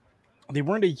 they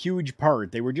weren't a huge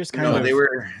part. They were just kind of,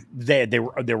 they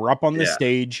were up on the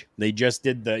stage. They just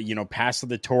did the, pass of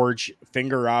the torch,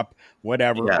 finger up,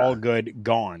 whatever, all good,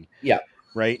 gone. Yeah.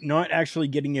 Right? Not actually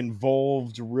getting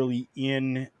involved really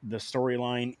in the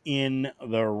storyline, in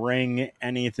the ring,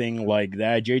 anything like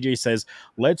that. JJ says,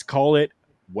 let's call it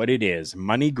what it is.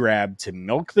 Money grab to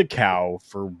milk the cow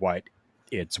for what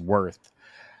it's worth.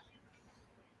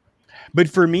 But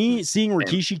for me, seeing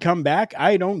Rikishi come back,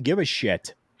 I don't give a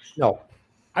shit. No.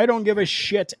 I don't give a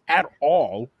shit at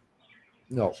all.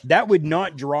 No. That would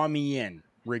not draw me in.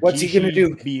 Rikishi, what's he going to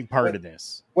do? Being part of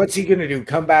this. What's he going to do?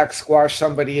 Come back, squash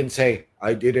somebody, and say,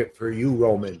 I did it for you,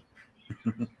 Roman.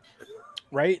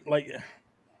 Right? Like,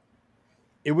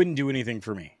 it wouldn't do anything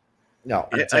for me. No.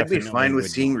 I'd be fine with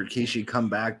seeing Rikishi come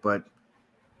back, but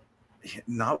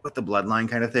not with the bloodline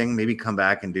kind of thing. Maybe come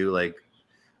back and do like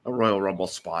a Royal Rumble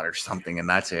spot or something, and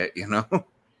that's it,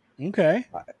 Okay.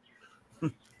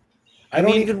 I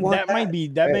mean, that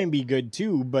might be good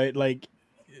too, but like,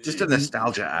 just a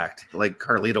nostalgia act, like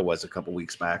Carlito was a couple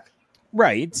weeks back.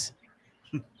 Right.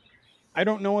 I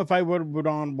don't know if I would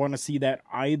want to see that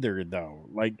either, though.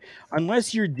 Like,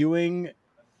 unless you're doing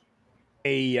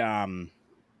a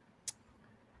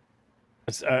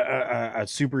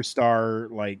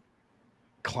superstar, like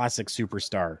classic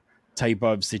superstar type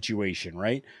of situation,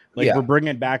 right? Like we're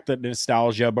bringing back the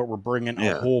nostalgia, but we're bringing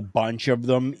a whole bunch of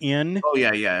them in. Oh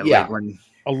yeah. Like when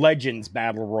a Legends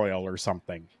Battle Royal or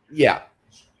something. Yeah.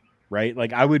 Right?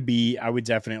 Like I would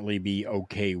definitely be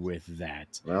okay with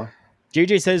that. Well,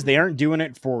 JJ says they aren't doing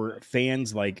it for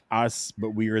fans like us,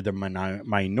 but we are the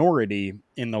minority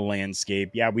in the landscape.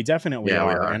 Yeah, we definitely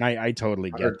are. And I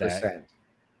totally get 100%. that.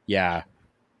 Yeah,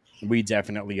 we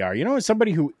definitely are.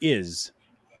 Somebody who is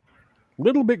a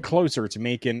little bit closer to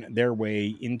making their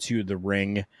way into the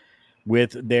ring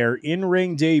with their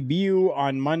in-ring debut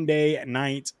on Monday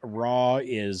Night Raw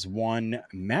is one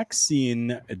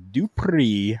Maxine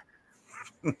Dupree.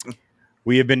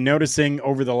 We have been noticing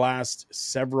over the last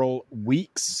several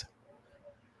weeks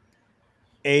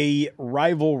a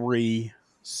rivalry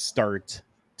start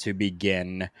to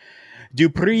begin.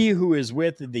 Dupree, who is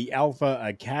with the Alpha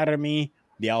Academy.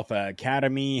 The Alpha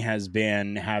Academy has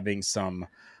been having some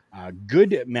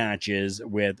good matches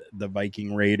with the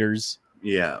Viking Raiders.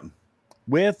 Yeah.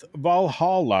 With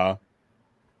Valhalla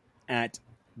at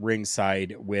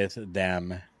ringside with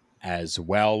them as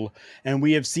well. And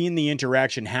we have seen the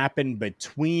interaction happen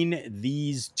between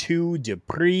these two,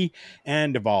 Dupree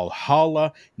and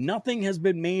Valhalla. Nothing has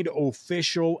been made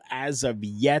official as of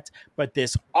yet, but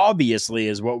this obviously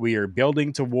is what we are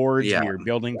building towards. Yeah. We are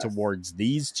building towards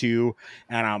these two,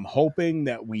 and I'm hoping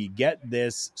that we get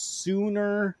this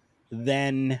sooner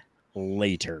than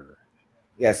later.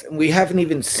 Yes, and we haven't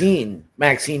even seen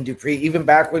Maxine Dupree, even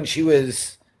back when she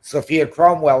was Sophia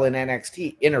Cromwell in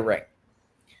NXT, in a ring.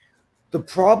 The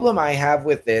problem I have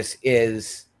with this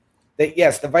is that,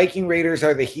 yes, the Viking Raiders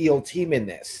are the heel team in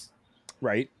this.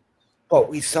 Right. But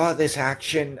we saw this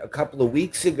action a couple of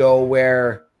weeks ago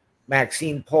where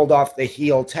Maxine pulled off the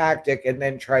heel tactic and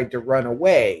then tried to run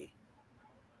away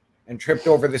and tripped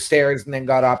over the stairs and then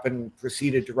got up and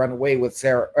proceeded to run away with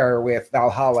with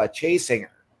Valhalla chasing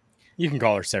her. You can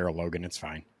call her Sarah Logan. It's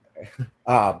fine.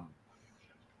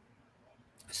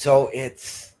 So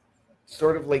it's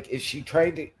sort of like, is she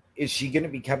going to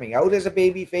be coming out as a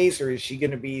baby face, or is she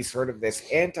going to be sort of this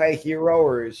anti-hero,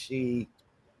 or is she?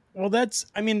 Well, that's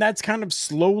kind of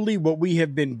slowly what we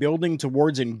have been building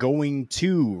towards and going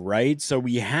to, right? So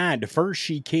we had first,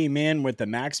 she came in with the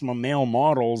Maximum Male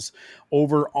models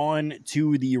over on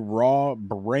to the Raw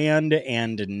brand,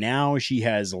 and now she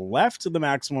has left the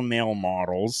Maximum Male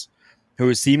models,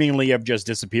 who seemingly have just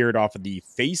disappeared off of the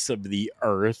face of the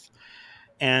earth.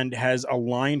 and has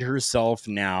aligned herself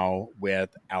now with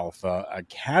Alpha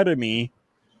Academy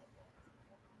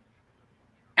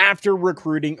after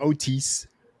recruiting Otis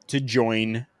to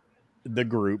join the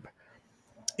group.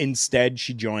 Instead,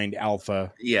 she joined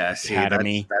Alpha Yeah, see,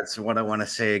 Academy. that's what I want to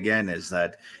say again is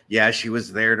that, yeah, she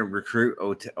was there to recruit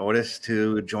Otis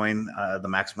to join the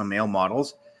Maximum Male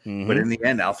Models. Mm-hmm. But in the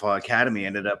end, Alpha Academy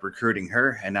ended up recruiting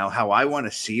her. And now how I want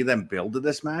to see them build to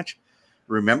this match,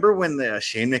 remember when the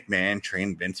Shane McMahon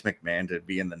trained Vince McMahon to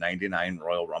be in the 99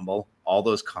 Royal Rumble? All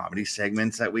those comedy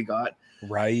segments that we got?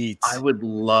 Right. I would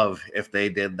love if they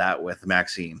did that with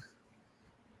Maxine.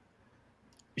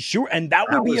 Sure, and that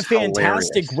would be a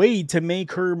fantastic way to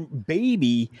make her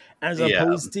baby as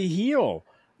opposed to heel.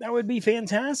 That would be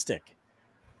fantastic.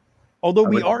 Although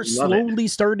we are slowly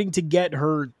starting to get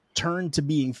her turn to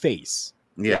being face.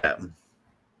 Yeah.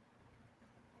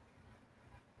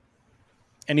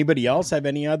 Anybody else have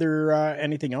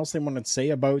anything else they want to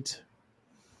say about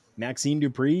Maxine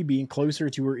Dupree being closer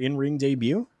to her in-ring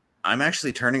debut? I'm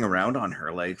actually turning around on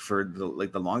her. Like for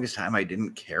the longest time, I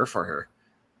didn't care for her.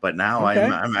 But now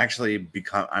I'm actually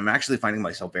finding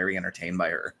myself very entertained by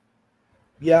her.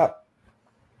 Yeah.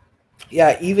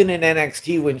 Yeah, even in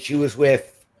NXT when she was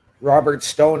with Robert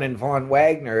Stone and Von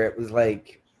Wagner, it was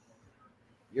like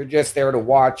you're just there to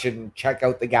watch and check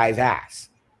out the guy's ass.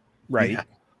 Right.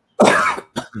 Yeah.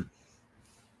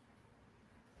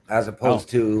 As opposed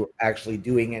to actually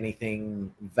doing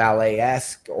anything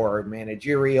valet-esque or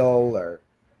managerial or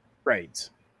right.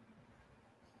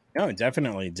 No,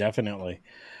 definitely.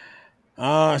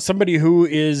 Somebody who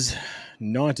is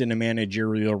not in a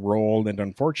managerial role and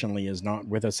unfortunately is not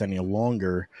with us any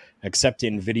longer, except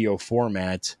in video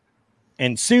format,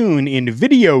 and soon in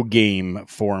video game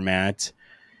format,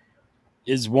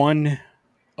 is one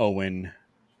Owen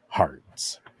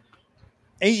Hart.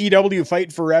 AEW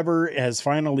Fight Forever has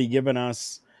finally given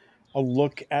us a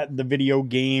look at the video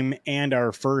game and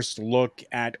our first look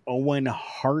at Owen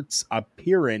Hart's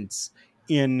appearance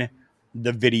in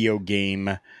the video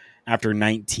game after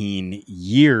 19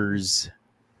 years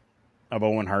of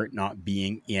Owen Hart not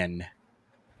being in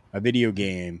a video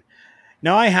game.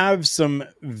 Now, I have some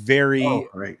very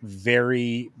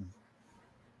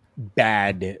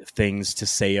bad things to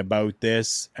say about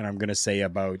this, and I'm going to say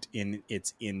about in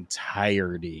its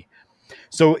entirety.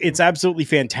 So it's absolutely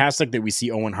fantastic that we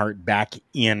see Owen Hart back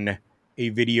in a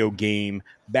video game,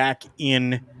 back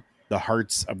in the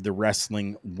hearts of the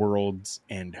wrestling worlds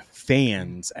and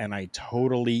fans. And I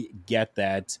totally get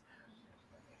that.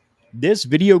 This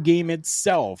video game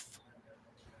itself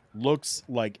looks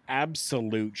like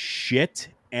absolute shit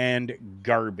and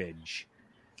garbage.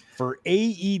 For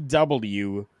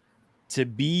AEW to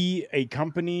be a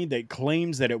company that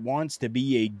claims that it wants to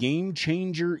be a game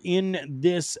changer in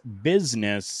this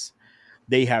business,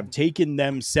 they have taken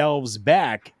themselves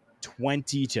back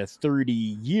 20 to 30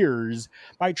 years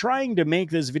by trying to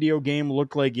make this video game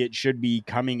look like it should be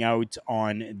coming out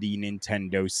on the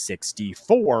Nintendo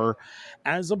 64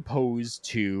 as opposed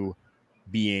to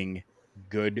being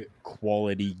good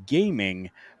quality gaming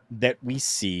that we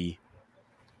see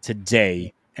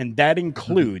today. And that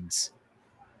includes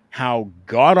how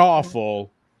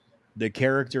god-awful the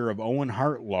character of Owen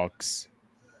Hart looks.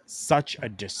 Such a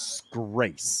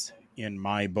disgrace in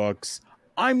my books.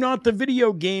 I'm not the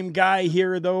video game guy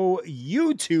here, though.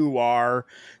 You two are.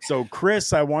 So,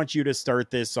 Chris, I want you to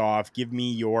start this off. Give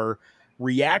me your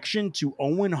reaction to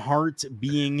Owen Hart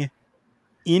being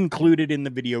included in the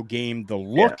video game, the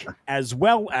look, as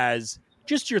well as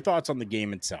just your thoughts on the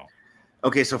game itself.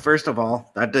 Okay, so first of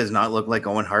all, that does not look like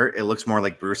Owen Hart. It looks more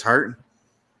like Bruce Hart.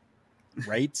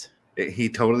 Right? He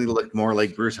totally looked more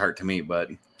like Bruce Hart to me, but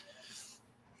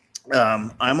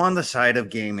I'm on the side of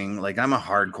gaming. Like, I'm a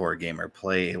hardcore gamer,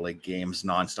 play like games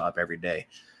nonstop every day.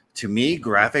 To me,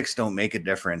 graphics don't make a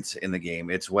difference in the game.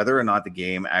 It's whether or not the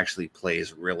game actually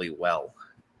plays really well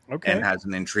and has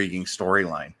an intriguing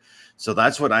storyline. So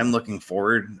that's what I'm looking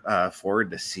forward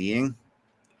to seeing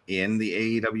in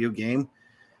the AEW game.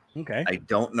 Okay. I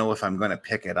don't know if I'm going to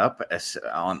pick it up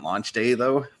on launch day,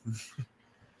 though.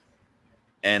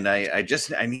 And I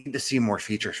need to see more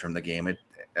features from the game.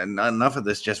 And enough of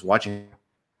this just watching.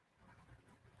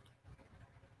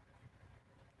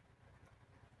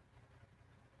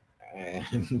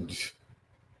 And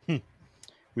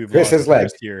We've Chris is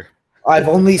like, here. I have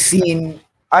only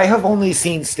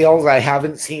seen stills. I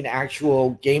haven't seen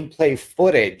actual gameplay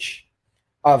footage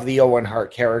of the Owen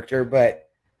Hart character, but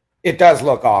it does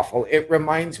look awful. It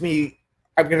reminds me,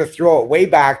 I'm going to throw it way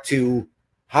back to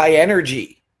High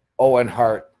Energy Owen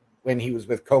Hart when he was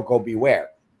with Coco Beware.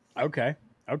 Okay.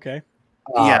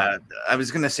 Yeah, I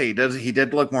was gonna say he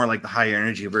did look more like the high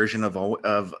energy version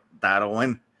of that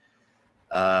Owen.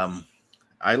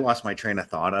 I lost my train of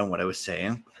thought on what I was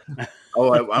saying. I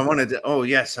wanted to. Oh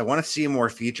yes, I want to see more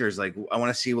features. Like I want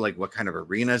to see like what kind of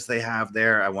arenas they have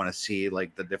there. I want to see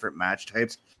like the different match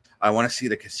types. I want to see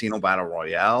the casino battle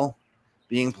royale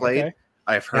being played. Okay.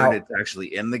 I've heard it's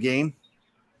actually in the game.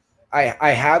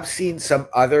 I have seen some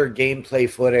other gameplay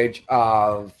footage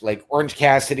of like Orange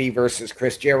Cassidy versus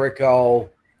Chris Jericho.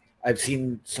 I've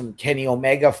seen some Kenny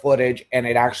Omega footage, and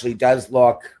it actually does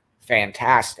look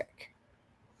fantastic.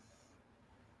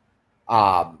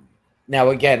 Now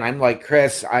again, I'm like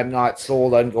Chris, I'm not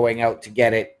sold on going out to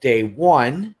get it day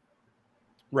one.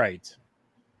 Right.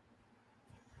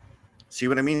 See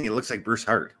what I mean? He looks like Bruce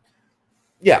Hart.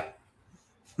 Yeah.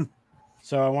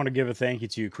 So I want to give a thank you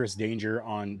to Chris Danger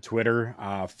on Twitter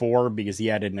because he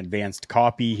had an advanced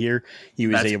copy here. He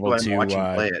was able to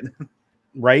play it.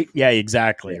 Right? Yeah,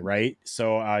 exactly. Yeah. Right.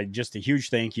 So just a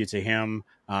huge thank you to him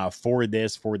for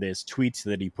this tweet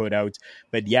that he put out.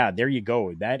 But yeah, there you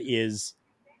go. That's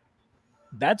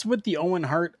what the Owen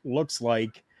Hart looks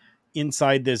like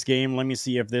inside this game. Let me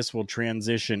see if this will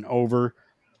transition over.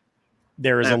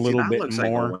 There is a little bit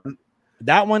more. Like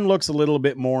that one looks a little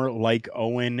bit more like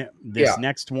Owen. This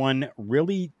next one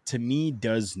really, to me,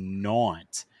 does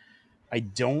not. I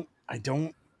don't.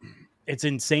 It's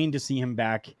insane to see him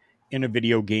back in a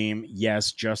video game.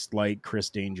 Yes, just like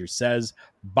Chris Danger says,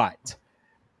 but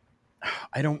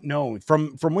I don't know.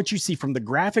 From what you see, from the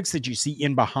graphics that you see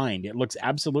in behind, it looks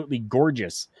absolutely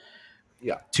gorgeous.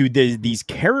 Yeah. To these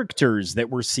characters that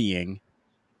we're seeing,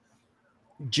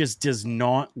 just does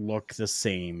not look the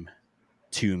same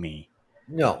to me.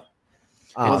 No.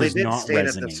 Well, they did state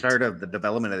at the start of the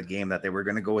development of the game that they were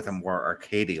going to go with a more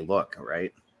arcadey look,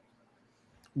 right?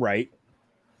 Right.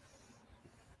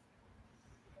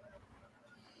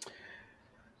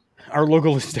 Our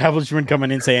local establishment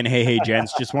coming in saying, hey,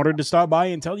 gents, just wanted to stop by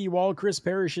and tell you all Chris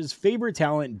Parrish's favorite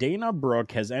talent, Dana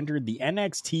Brooke, has entered the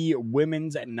NXT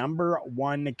Women's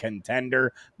 #1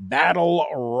 Contender Battle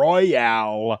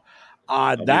Royale.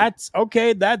 That's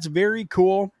okay. That's very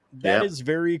cool. That is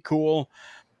very cool.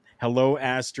 Hello,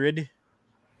 Astrid.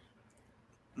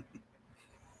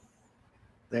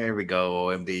 There we go,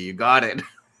 OMD. You got it.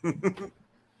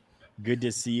 Good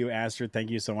to see you, Astrid. Thank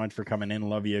you so much for coming in.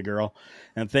 Love you, girl.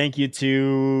 And thank you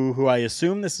to who I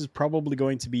assume this is probably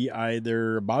going to be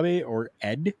either Bobby or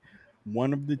Ed,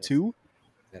 one of the two.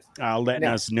 Letting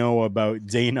us know about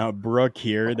Dana Brooke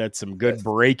here. That's some good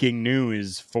breaking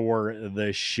news for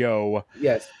the show.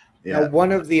 Yes. Yeah. Now,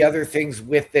 one of the other things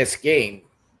with this game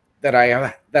that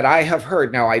I have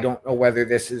heard, now I don't know whether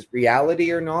this is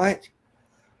reality or not,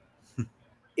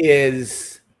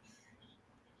 is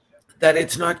that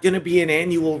it's not going to be an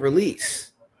annual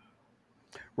release.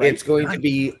 Right. It's going to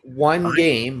be one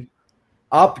game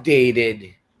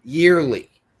updated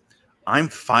yearly. I'm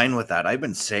fine with that. I've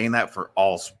been saying that for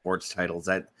all sports titles,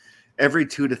 that every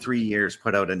 2 to 3 years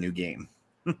put out a new game.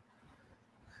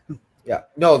 Yeah.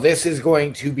 No, this is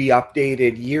going to be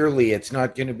updated yearly. It's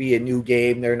not going to be a new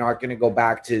game. They're not going to go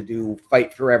back to do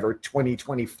Fight Forever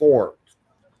 2024.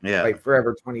 Yeah. Fight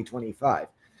Forever 2025.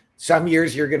 Some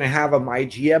years you're going to have a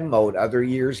MyGM mode. Other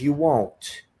years you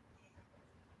won't.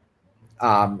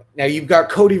 Now you've got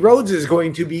Cody Rhodes is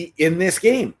going to be in this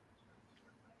game.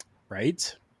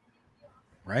 Right?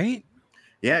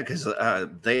 Yeah, because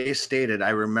they stated, I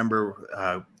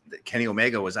remember Kenny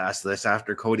Omega was asked this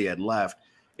after Cody had left.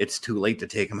 It's too late to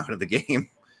take him out of the game.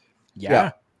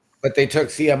 Yeah. But they took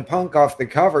CM Punk off the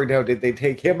cover. Now, did they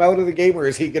take him out of the game, or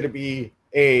is he going to be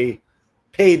a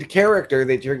paid character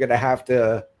that you're going to have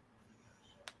to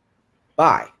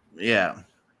buy? Yeah.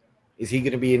 Is he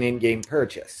going to be an in-game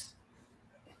purchase?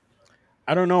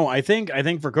 I don't know. I think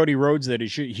for Cody Rhodes that he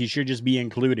should just be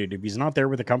included. If he's not there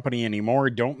with the company anymore,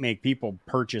 don't make people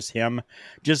purchase him.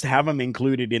 Just have him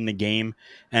included in the game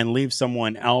and leave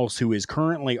someone else who is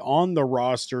currently on the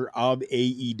roster of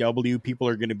AEW. People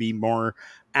are going to be more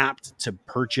apt to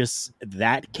purchase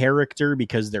that character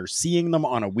because they're seeing them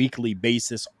on a weekly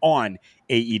basis on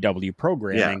AEW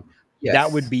programming. Yeah. Yes.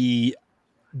 That would be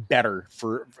better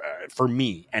for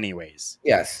me anyways.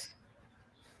 Yes.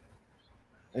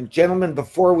 And gentlemen,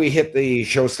 before we hit the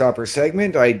showstopper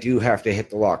segment, I do have to hit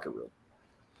the locker room.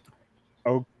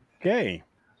 Okay.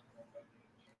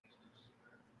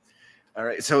 All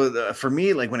right. So for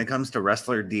me, like when it comes to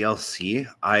wrestler DLC,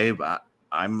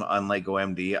 I'm unlike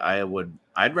OMD.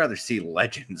 I'd rather see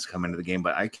legends come into the game,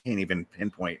 but I can't even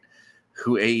pinpoint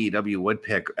who AEW would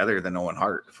pick other than Owen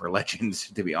Hart for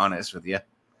legends, to be honest with you.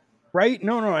 Right?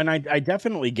 No, and I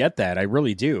definitely get that. I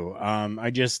really do.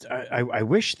 I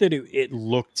wish that it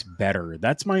looked better.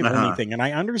 That's my only thing. And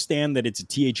I understand that it's a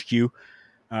THQ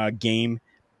game,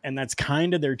 and that's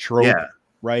kind of their trope, Yeah.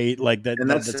 right? Like that's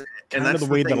kind of the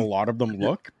way that a lot of them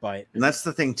look. But and that's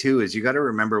the thing too, is you got to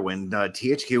remember when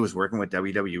THQ was working with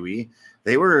WWE,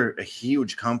 they were a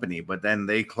huge company, but then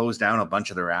they closed down a bunch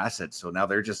of their assets. So now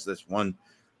they're just this one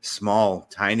small,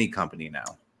 tiny company now.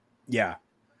 Yeah.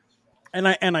 And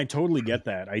I totally get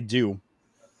that. I do.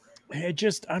 It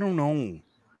just, I don't know.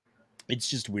 It's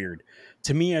just weird.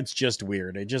 To me, it's just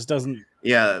weird. It just doesn't.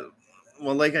 Yeah.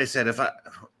 Well, like I said, if I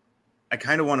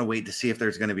kind of want to wait to see if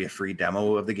there's going to be a free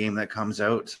demo of the game that comes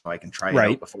out so I can try it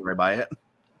out before I buy it.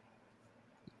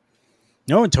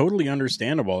 No, totally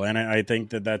understandable. And I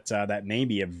think that may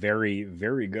be a very,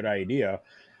 very good idea.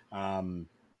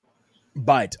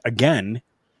 But again,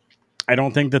 I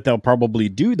don't think that they'll probably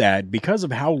do that because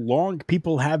of how long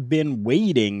people have been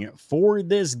waiting for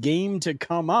this game to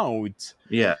come out.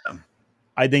 Yeah.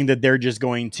 I think that they're just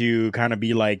going to kind of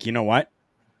be like, you know what?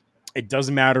 It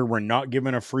doesn't matter. We're not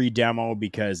giving a free demo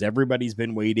because everybody's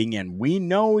been waiting and we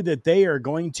know that they are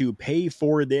going to pay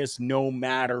for this no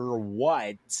matter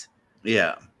what.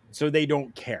 Yeah. So they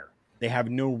don't care. They have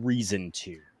no reason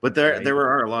to. But there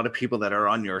are a lot of people that are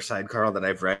on your side, Carl, that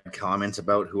I've read comments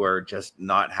about who are just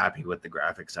not happy with the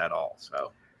graphics at all.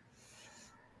 So,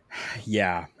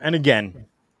 yeah. And again,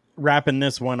 wrapping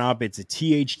this one up, it's a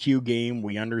THQ game.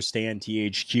 We understand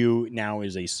THQ now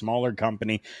is a smaller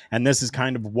company, and this is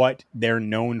kind of what they're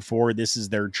known for. This is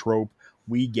their trope.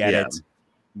 We get it.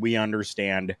 We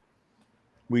understand.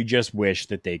 We just wish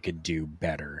that they could do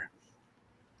better.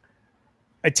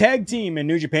 A tag team in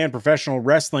New Japan Professional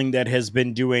Wrestling that has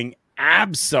been doing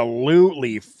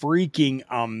absolutely freaking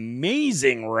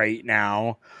amazing right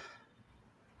now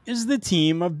is the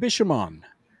team of Bishamon.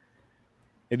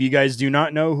 If you guys do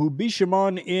not know who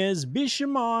Bishamon is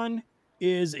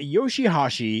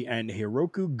Yoshihashi and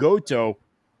Hiroku Goto.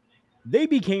 They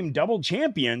became double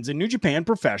champions in New Japan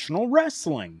Professional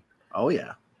Wrestling. Oh,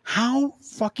 yeah. How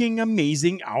fucking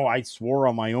amazing. Oh, I swore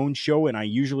on my own show, and I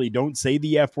usually don't say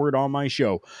the F word on my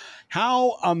show.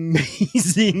 How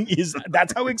amazing is that?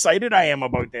 That's how excited I am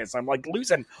about this. I'm like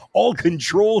losing all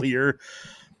control here.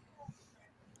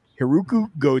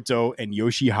 Hiroku Goto and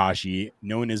Yoshihashi,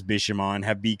 known as Bishamon,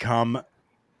 have become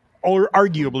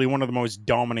arguably one of the most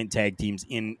dominant tag teams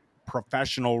in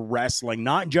professional wrestling,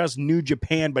 not just New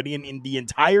Japan, but in the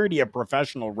entirety of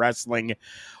professional wrestling.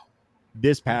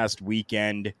 This past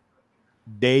weekend,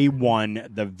 they won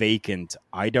the vacant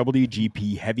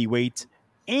IWGP Heavyweight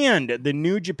and the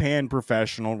New Japan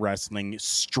Professional Wrestling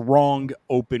Strong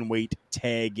Openweight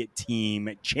Tag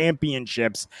Team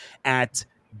Championships at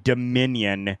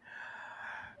Dominion.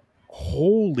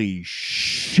 Holy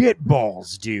shit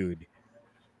balls, dude.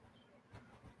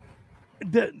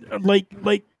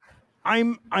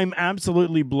 I'm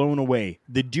absolutely blown away.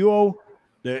 The duo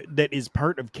that is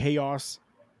part of Chaos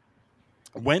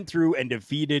went through and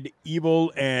defeated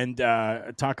Evil and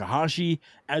Takahashi,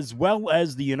 as well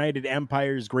as the United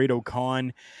Empire's Great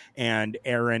O'Khan and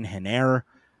Aaron Henare.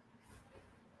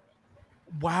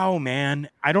 Wow, man.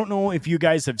 I don't know if you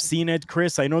guys have seen it,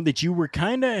 Chris. I know that you were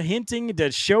kind of hinting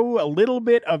to show a little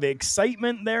bit of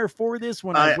excitement there for this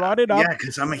when I brought it up. Yeah,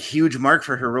 because I'm a huge mark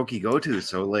for Hiroki Goto,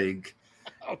 so like...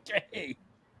 Okay.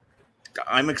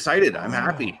 I'm excited. I'm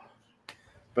happy.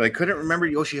 But I couldn't remember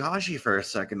Yoshihashi for a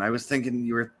second. I was thinking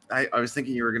you were. I was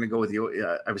thinking you were going to go with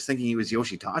I was thinking he was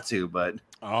Yoshitatsu, but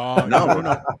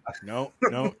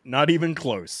no, not even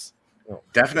close.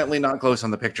 Definitely not close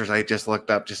on the pictures I just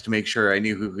looked up just to make sure I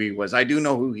knew who he was. I do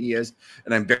know who he is,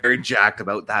 and I'm very jacked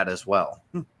about that as well.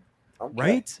 Okay.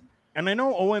 Right? And I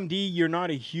know OMD, you're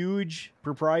not a huge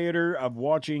proprietor of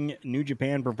watching New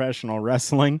Japan Professional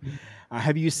Wrestling.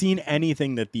 Have you seen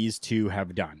anything that these two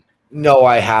have done? No,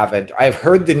 I haven't. I've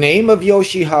heard the name of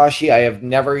Yoshihashi. I have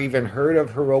never even heard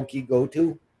of Hiroki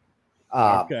Goto.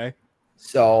 Okay.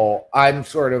 So I'm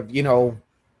sort of,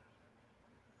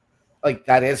 like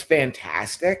that is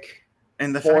fantastic.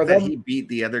 And the fact that he beat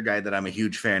the other guy that I'm a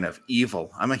huge fan of,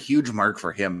 Evil. I'm a huge mark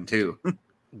for him too.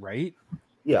 Right?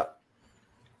 Yeah.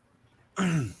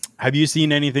 Have you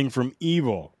seen anything from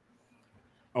Evil?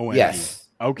 Oh, yes.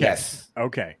 Okay. Yes.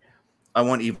 Okay. I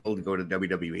want Evil to go to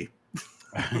WWE.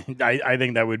 I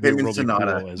think that would be really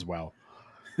cool as well.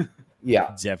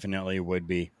 Yeah, definitely would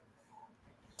be.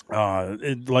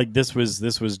 This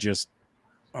was just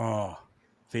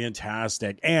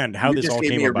fantastic, and how this all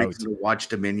came about. To watch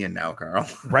Dominion now, Carl.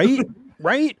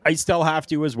 Right. I still have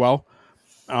to as well.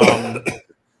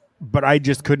 But I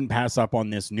just couldn't pass up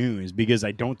on this news because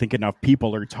I don't think enough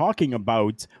people are talking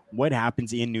about what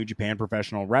happens in New Japan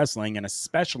Professional Wrestling, and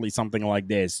especially something like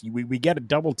this. We get a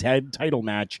double title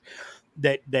match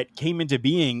that came into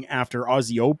being after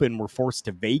Aussie Open were forced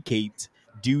to vacate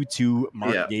due to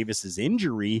Mark Davis's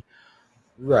injury.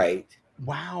 Right.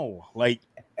 Wow. Like,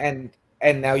 and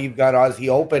now you've got Aussie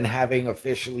Open having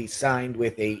officially signed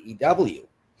with AEW.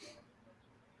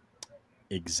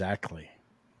 Exactly.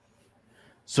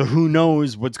 So who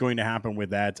knows what's going to happen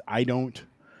with that? I don't.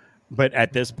 But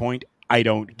at this point, I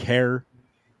don't care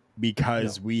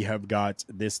because we have got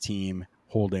this team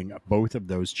holding both of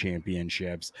those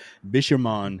championships.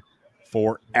 Bishamon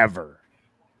forever.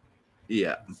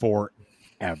 Yeah.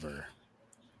 Forever.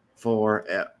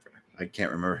 I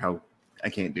can't remember how. I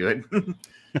can't do it.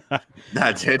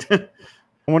 That's it. I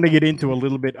want to get into a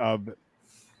little bit of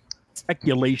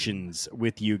speculations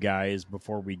with you guys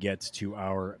before we get to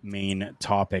our main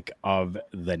topic of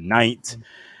the night.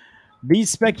 These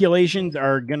speculations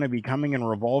are going to be coming and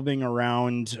revolving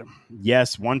around,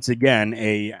 yes, once again,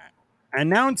 a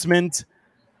announcement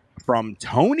from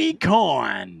Tony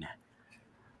Khan.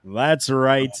 That's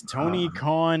right. Tony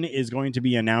Khan is going to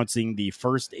be announcing the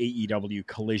first AEW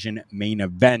Collision main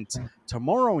event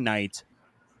tomorrow night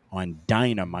on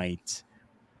Dynamite.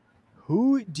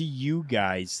 Who do you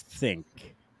guys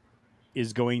think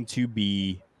is going to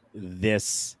be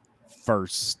this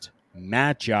first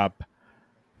matchup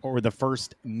or the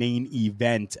first main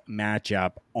event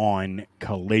matchup on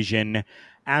Collision?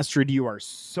 Astrid, you are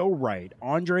so right.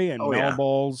 Andre and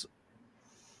Melball's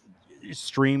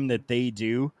stream that they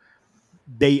do,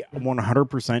 they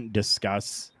 100%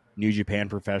 discuss New Japan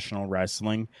Professional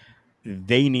Wrestling.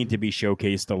 They need to be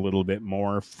showcased a little bit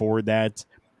more for that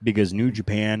because New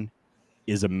Japan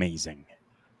is amazing.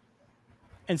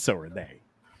 And so are they.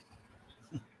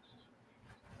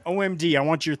 OMD, I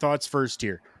want your thoughts first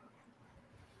here.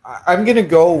 I'm going to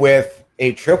go with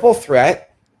a triple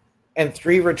threat and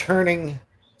 3 returning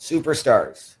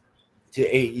superstars to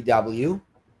AEW.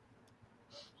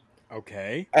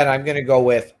 Okay. And I'm going to go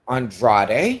with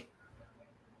Andrade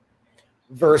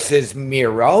versus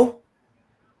Miro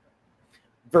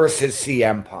versus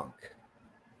CM Punk.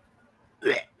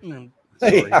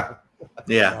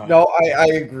 Yeah. No, I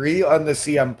agree on the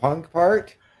CM Punk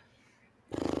part,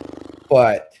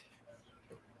 but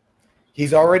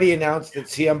he's already announced that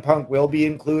CM Punk will be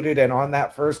included, and on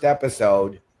that first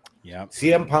episode,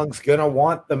 CM Punk's gonna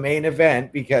want the main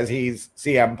event because he's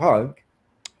CM Punk,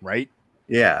 right?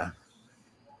 Yeah.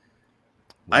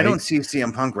 I don't see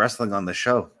CM Punk wrestling on the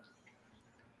show.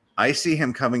 I see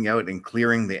him coming out and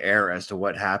clearing the air as to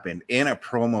what happened in a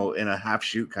promo, in a half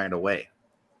shoot kind of way.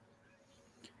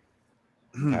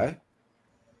 Okay.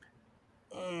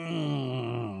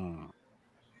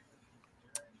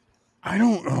 I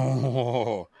don't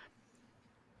know.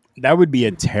 That would be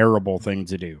a terrible thing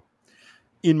to do.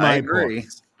 In my I agree,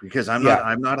 books. because I'm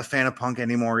not a fan of Punk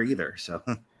anymore either. So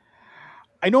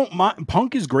I don't mind.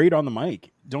 Punk is great on the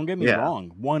mic. Don't get me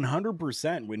wrong.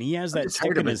 100%. When he has that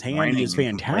stick in his hand, he is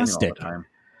fantastic.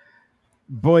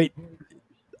 But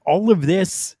all of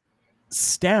this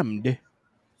stemmed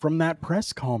from that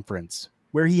press conference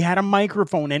where he had a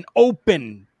microphone, an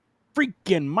open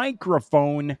freaking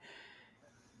microphone,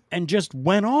 and just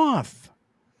went off.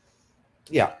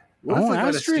 Yeah.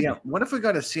 What if we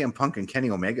got a CM Punk and Kenny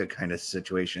Omega kind of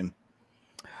situation?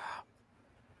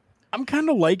 I'm kind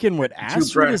of liking what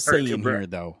Astrid is saying here,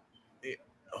 though.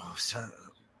 Oh,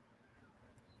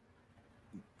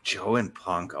 Joe and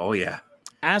Punk. Oh, yeah.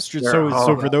 Astrid,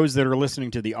 so for those that are listening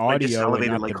to the audio and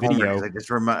not the video,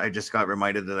 I just got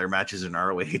reminded of their matches in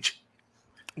ROH.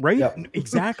 Right? Yep.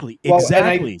 Exactly.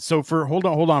 Exactly. So hold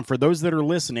on. For those that are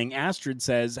listening, Astrid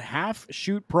says half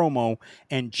shoot promo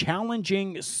and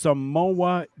challenging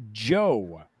Samoa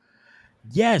Joe.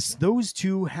 Yes, those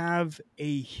two have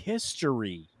a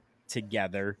history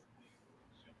together.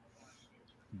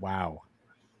 Wow.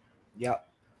 Yep.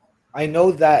 I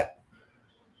know that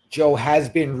Joe has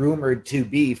been rumored to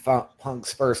be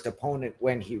Punk's first opponent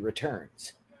when he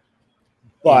returns.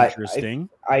 But interesting.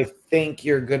 I think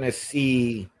you're going to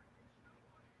see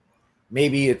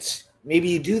maybe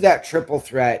you do that triple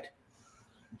threat.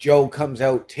 Joe comes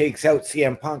out, takes out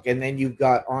CM Punk, and then you've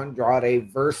got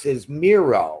Andrade versus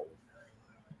Miro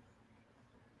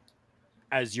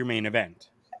as your main event.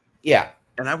 Yeah.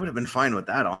 And I would have been fine with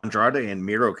that. Andrade and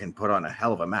Miro can put on a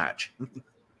hell of a match.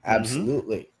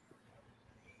 Absolutely.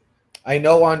 I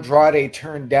know Andrade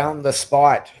turned down the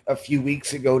spot a few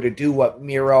weeks ago to do what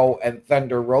Miro and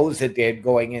Thunder Rosa did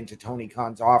going into Tony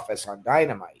Khan's office on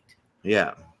Dynamite.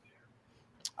 Yeah.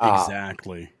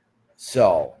 Exactly.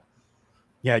 So,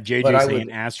 Yeah, JJ But I saying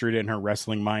would- Astrid and her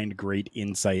wrestling mind. Great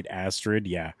insight, Astrid.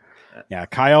 Yeah. Yeah.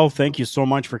 Kyle, thank you so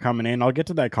much for coming in. I'll get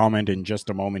to that comment in just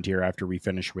a moment here after we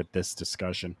finish with this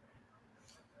discussion.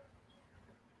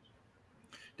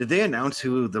 Did they announce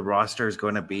who the roster is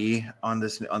going to be on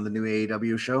the new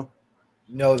AEW show?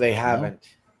 No, they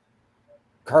haven't.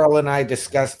 Carl and I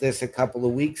discussed this a couple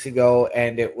of weeks ago,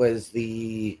 and it was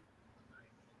the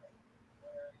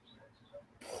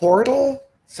Portal?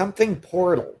 Something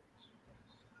Portal.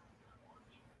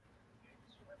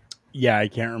 Yeah, I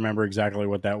can't remember exactly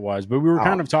what that was, but we were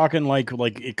kind of talking like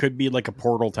it could be like a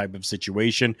portal type of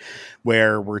situation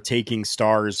where we're taking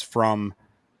stars from,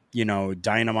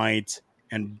 Dynamite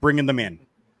and bringing them in,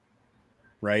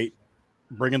 right?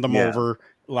 Bringing them over,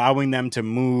 allowing them to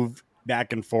move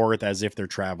back and forth as if they're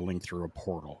traveling through a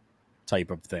portal type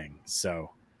of thing.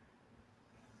 So,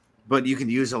 but you can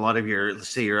use a lot of your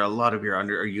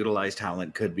underutilized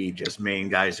talent could be just main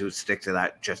guys who stick to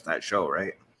that show,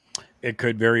 right? It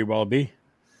could very well be.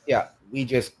 Yeah, we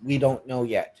don't know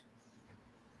yet.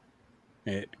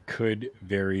 It could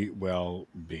very well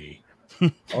be.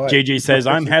 Right. JJ says,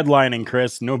 I'm headlining,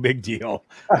 Chris. No big deal.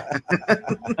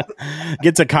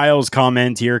 Get to Kyle's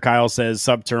comment here. Kyle says,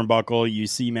 Sup Turnbuckle. You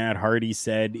see, Matt Hardy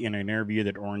said in an interview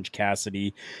that Orange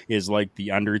Cassidy is like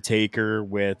the Undertaker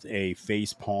with a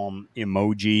facepalm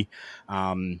emoji.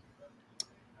 I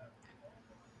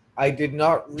did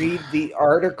not read the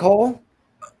article.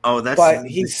 But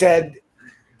he said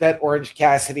that Orange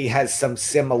Cassidy has some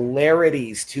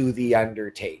similarities to the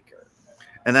Undertaker.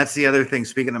 And that's the other thing.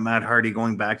 Speaking of Matt Hardy,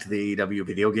 going back to the AEW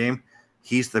video game,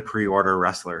 he's the pre-order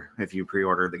wrestler if you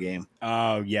pre-order the game.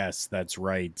 Oh, yes, that's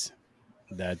right.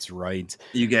 That's right.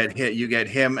 You get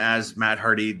him as Matt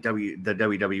Hardy, the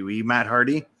WWE Matt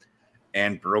Hardy,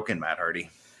 and Broken Matt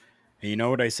Hardy. And you know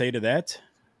what I say to that?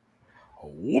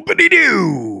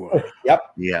 Whoopity-doo!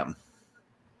 Yep. Yeah.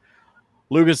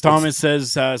 Lucas Thomas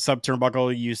says, Sub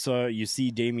Turnbuckle, you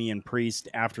see Damian Priest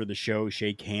after the show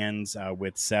shake hands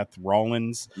with Seth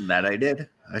Rollins. That I did.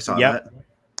 I saw that.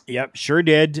 Yep, sure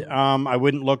did. I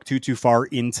wouldn't look too far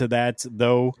into that,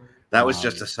 though. That was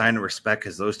just a sign of respect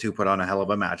because those two put on a hell of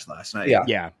a match last night.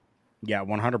 Yeah,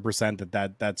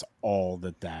 100% that's all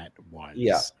that was.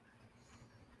 Yeah.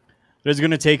 It is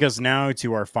going to take us now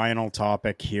to our final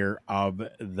topic here of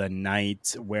the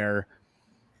night, where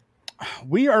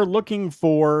we are looking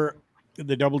for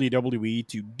the WWE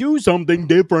to do something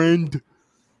different.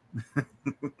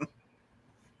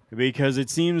 Because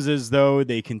it seems as though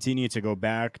they continue to go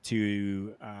back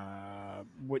to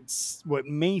what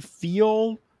may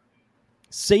feel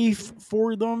safe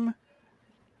for them,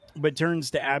 but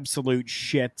turns to absolute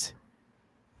shit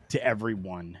to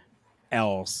everyone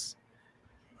else.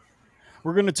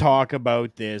 We're going to talk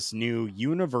about this new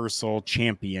Universal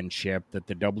Championship that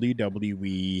the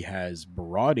WWE has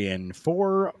brought in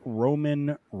for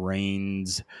Roman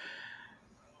Reigns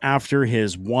after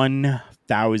his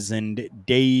 1,000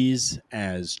 days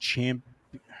as champ.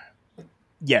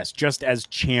 Yes, just as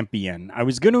champion. I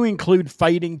was going to include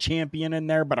fighting champion in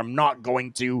there, but I'm not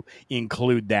going to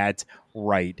include that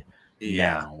right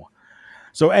now.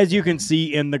 So as you can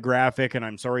see in the graphic, and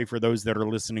I'm sorry for those that are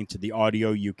listening to the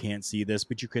audio, you can't see this,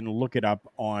 but you can look it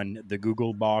up on the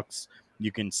Google box.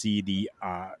 You can see the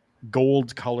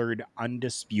gold-colored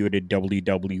undisputed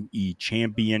WWE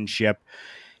Championship.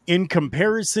 In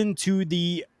comparison to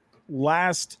the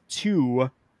last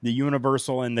two, the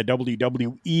Universal and the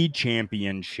WWE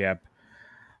Championship,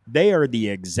 they are the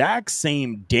exact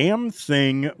same damn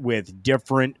thing with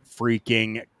different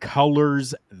freaking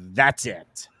colors. That's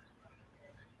it.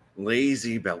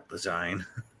 Lazy belt design.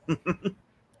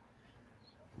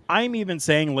 I'm even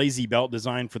saying lazy belt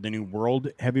design for the new World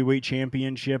Heavyweight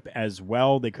Championship as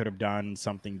well. They could have done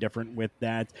something different with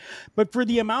that. But for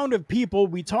the amount of people,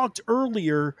 we talked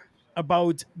earlier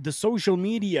about the social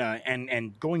media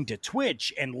and going to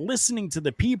Twitch and listening to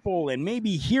the people and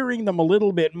maybe hearing them a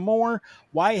little bit more.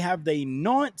 Why have they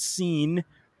not seen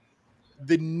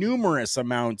the numerous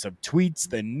amounts of tweets,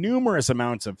 the numerous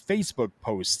amounts of Facebook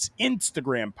posts,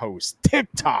 Instagram posts,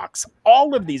 TikToks,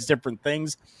 all of these different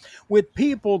things with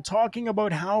people talking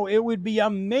about how it would be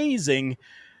amazing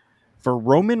for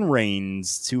Roman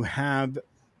Reigns to have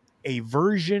a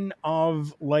version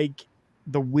of like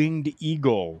the Winged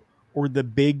Eagle or the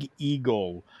Big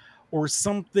Eagle or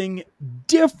something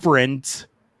different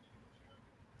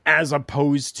as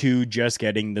opposed to just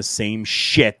getting the same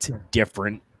shit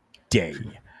different day.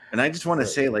 And I just want to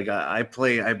say, like, I've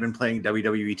been playing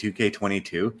WWE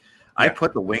 2K22. I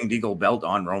put the Winged Eagle belt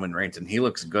on Roman Reigns, and he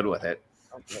looks good with it.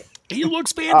 He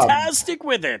looks fantastic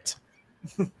with it.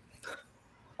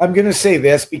 I'm going to say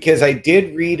this because I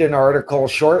did read an article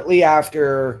shortly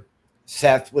after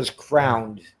Seth was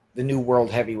crowned the new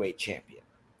World Heavyweight Champion.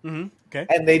 Mm-hmm. Okay.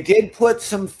 And they did put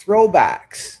some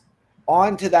throwbacks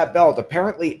onto that belt.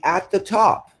 Apparently, at the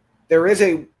top, there is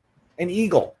an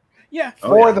eagle. Yeah.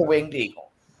 For the winged eagle.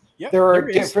 Yep, there are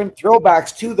different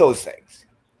throwbacks to those things.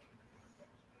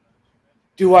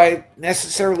 Do I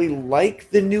necessarily like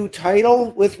the new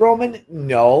title with Roman?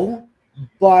 No.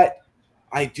 But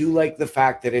I do like the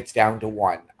fact that it's down to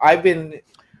one. I've been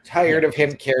tired of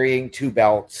him carrying two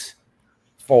belts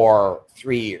for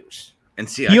 3 years. And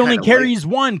see, he only carries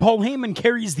one. Paul Heyman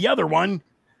carries the other one.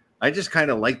 I just kind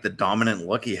of like the dominant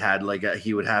look he had, like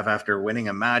he would have after winning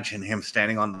a match, and him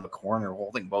standing on the corner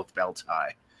holding both belts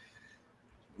high.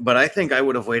 But I think I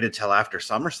would have waited till after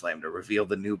SummerSlam to reveal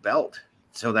the new belt,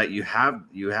 so that you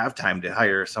have time to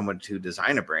hire someone to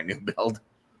design a brand new belt.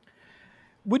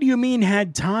 What do you mean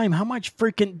had time? How much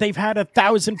freaking they've had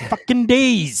 1,000 fucking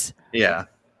days. Yeah.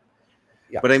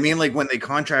 But I mean, like when they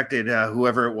contracted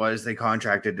whoever it was, they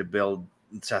contracted to build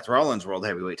Seth Rollins' World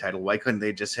Heavyweight title. Why couldn't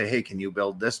they just say, hey, can you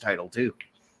build this title too?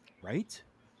 Right?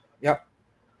 Yep.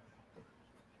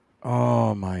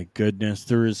 Oh my goodness.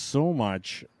 There is so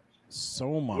much.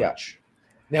 So much.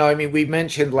 Yeah. Now, I mean, we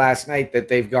mentioned last night that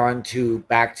they've gone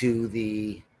back to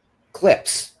the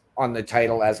clips on the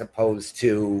title as opposed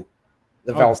to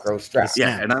the Velcro strap.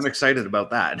 Yeah, and I'm excited about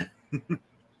that.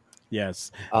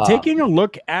 Yes. Taking a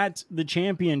look at the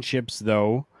championships,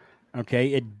 though,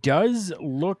 okay, it does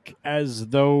look as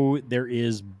though there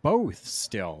is both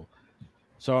still.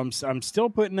 So I'm still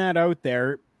putting that out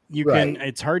there. You can.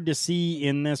 It's hard to see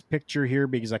in this picture here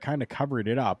because I kind of covered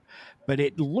it up, but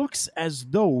it looks as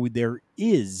though there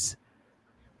is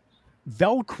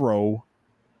Velcro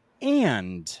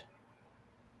and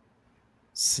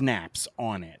snaps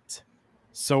on it.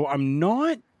 So I'm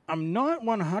not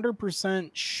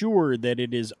 100% sure that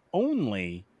it is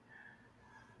only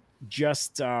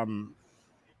just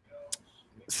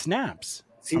snaps.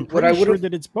 See, I'm pretty sure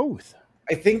that it's both.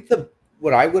 I think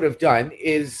what I would have done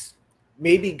is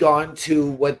maybe gone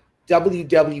to what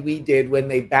WWE did when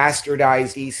they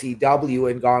bastardized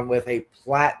ECW and gone with a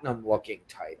platinum looking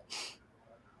title.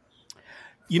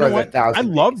 You know what? I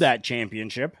love that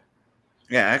championship.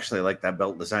 Yeah, I actually like that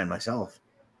belt design myself.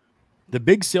 The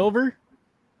big silver?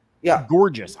 Yeah.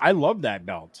 Gorgeous. I love that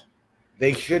belt.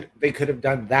 They could have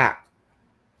done that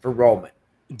for Roman.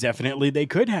 Definitely they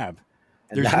could have.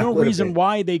 There's no reason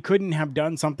why they couldn't have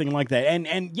done something like that.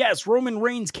 And yes, Roman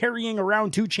Reigns carrying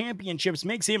around 2 championships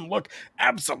makes him look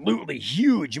absolutely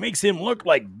huge. Makes him look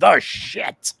like the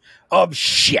shit of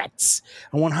shits.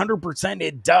 And 100%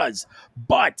 it does.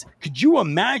 But could you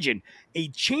imagine a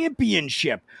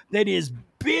championship that is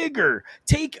bigger?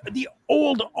 Take the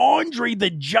old Andre the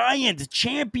Giant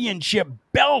championship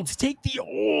belt. Take the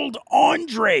old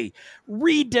Andre.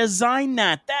 Redesign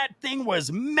that. That thing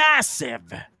was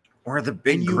massive. Or the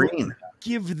big green.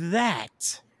 Give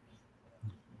that.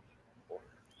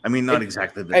 I mean, not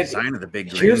exactly the design of the big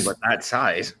green, but that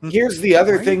size. Here's the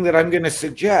other thing that I'm going to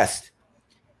suggest.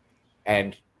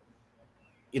 And,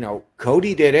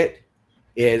 Cody did it,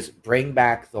 is bring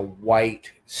back the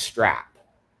white strap.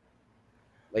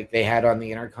 Like they had on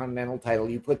the Intercontinental title.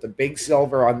 You put the big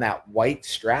silver on that white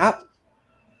strap.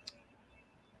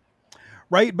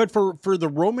 Right, but for the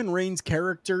Roman Reigns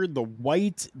character, the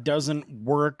white doesn't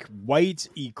work. White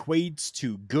equates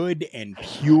to good and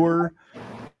pure.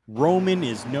 Roman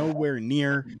is nowhere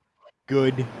near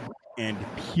good and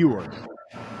pure.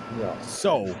 Yeah.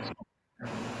 So,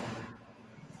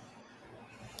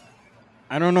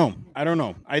 I don't know.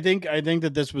 I think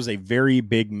that this was a very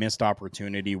big missed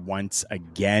opportunity once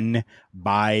again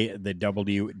by the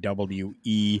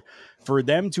WWE for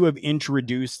them to have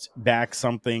introduced back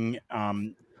something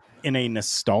in a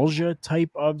nostalgia type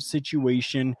of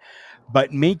situation,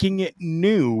 but making it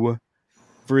new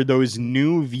for those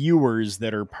new viewers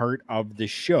that are part of the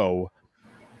show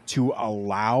to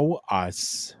allow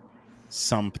us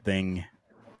something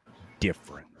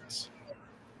different.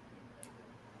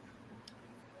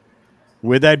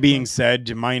 With that being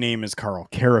said, my name is Carl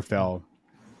Carafel.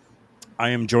 I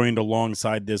am joined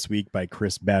alongside this week by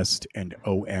Chris Best and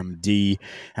OMD.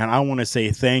 And I want to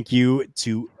say thank you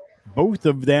to both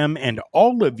of them and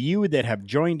all of you that have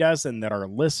joined us and that are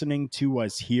listening to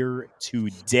us here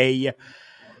today.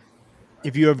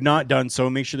 If you have not done so,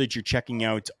 make sure that you're checking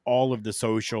out all of the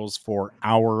socials for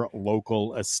our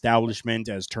local establishment,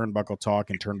 as Turnbuckle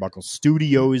Talk and Turnbuckle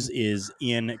Studios is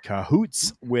in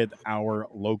cahoots with our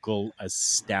local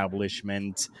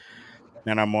establishment.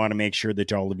 And I want to make sure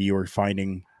that all of you are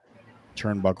finding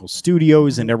Turnbuckle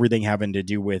Studios and everything having to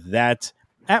do with that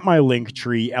at my link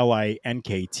tree,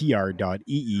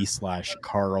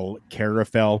 linktr.ee/Carl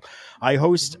Carafel. I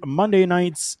host Monday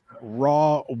nights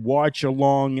Raw Watch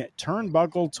Along,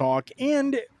 Turnbuckle Talk,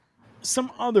 and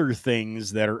some other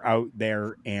things that are out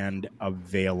there and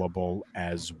available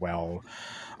as well.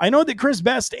 I know that Chris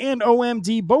Best and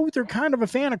OMD both are kind of a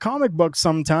fan of comic books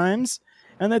sometimes,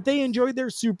 and that they enjoy their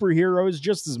superheroes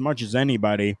just as much as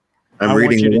anybody. I'm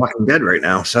reading The Walking Dead right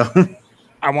now, so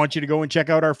I want you to go and check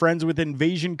out our friends with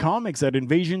Invasion Comics at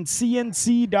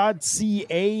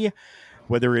invasioncnc.ca.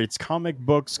 Whether it's comic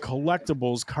books,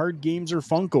 collectibles, card games, or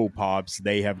Funko Pops,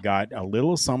 they have got a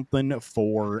little something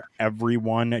for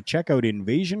everyone. Check out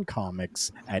Invasion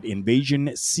Comics at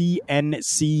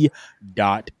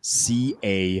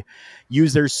invasioncnc.ca.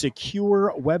 Use their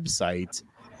secure website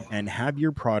and have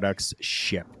your products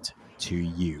shipped to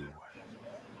you.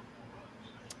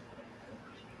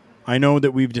 I know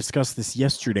that we've discussed this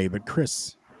yesterday, but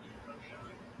Chris,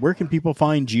 where can people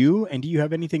find you? And do you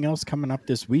have anything else coming up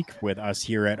this week with us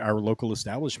here at our local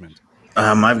establishment?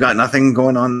 I've got nothing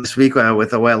going on this week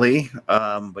with OLE,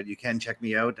 but you can check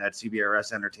me out at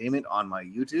CBRS Entertainment on my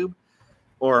YouTube,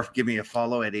 or give me a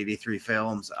follow at 83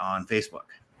 Films on Facebook.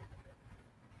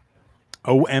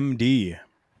 OMD.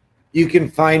 You can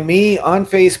find me on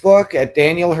Facebook at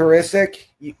Daniel Hrycyk,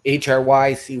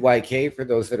 HRYCYK, for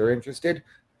those that are interested.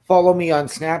 Follow me on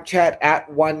Snapchat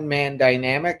at One Man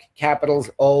Dynamic, capitals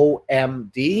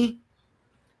OMD.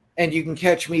 And you can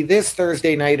catch me this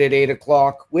Thursday night at 8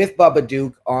 o'clock with Bubba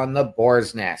Duke on the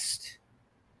Boar's Nest.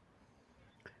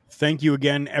 Thank you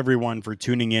again, everyone, for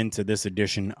tuning in to this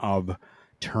edition of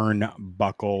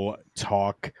Turnbuckle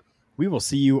Talk. We will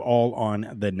see you all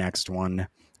on the next one.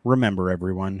 Remember,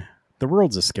 everyone, the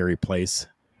world's a scary place.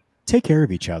 Take care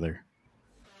of each other.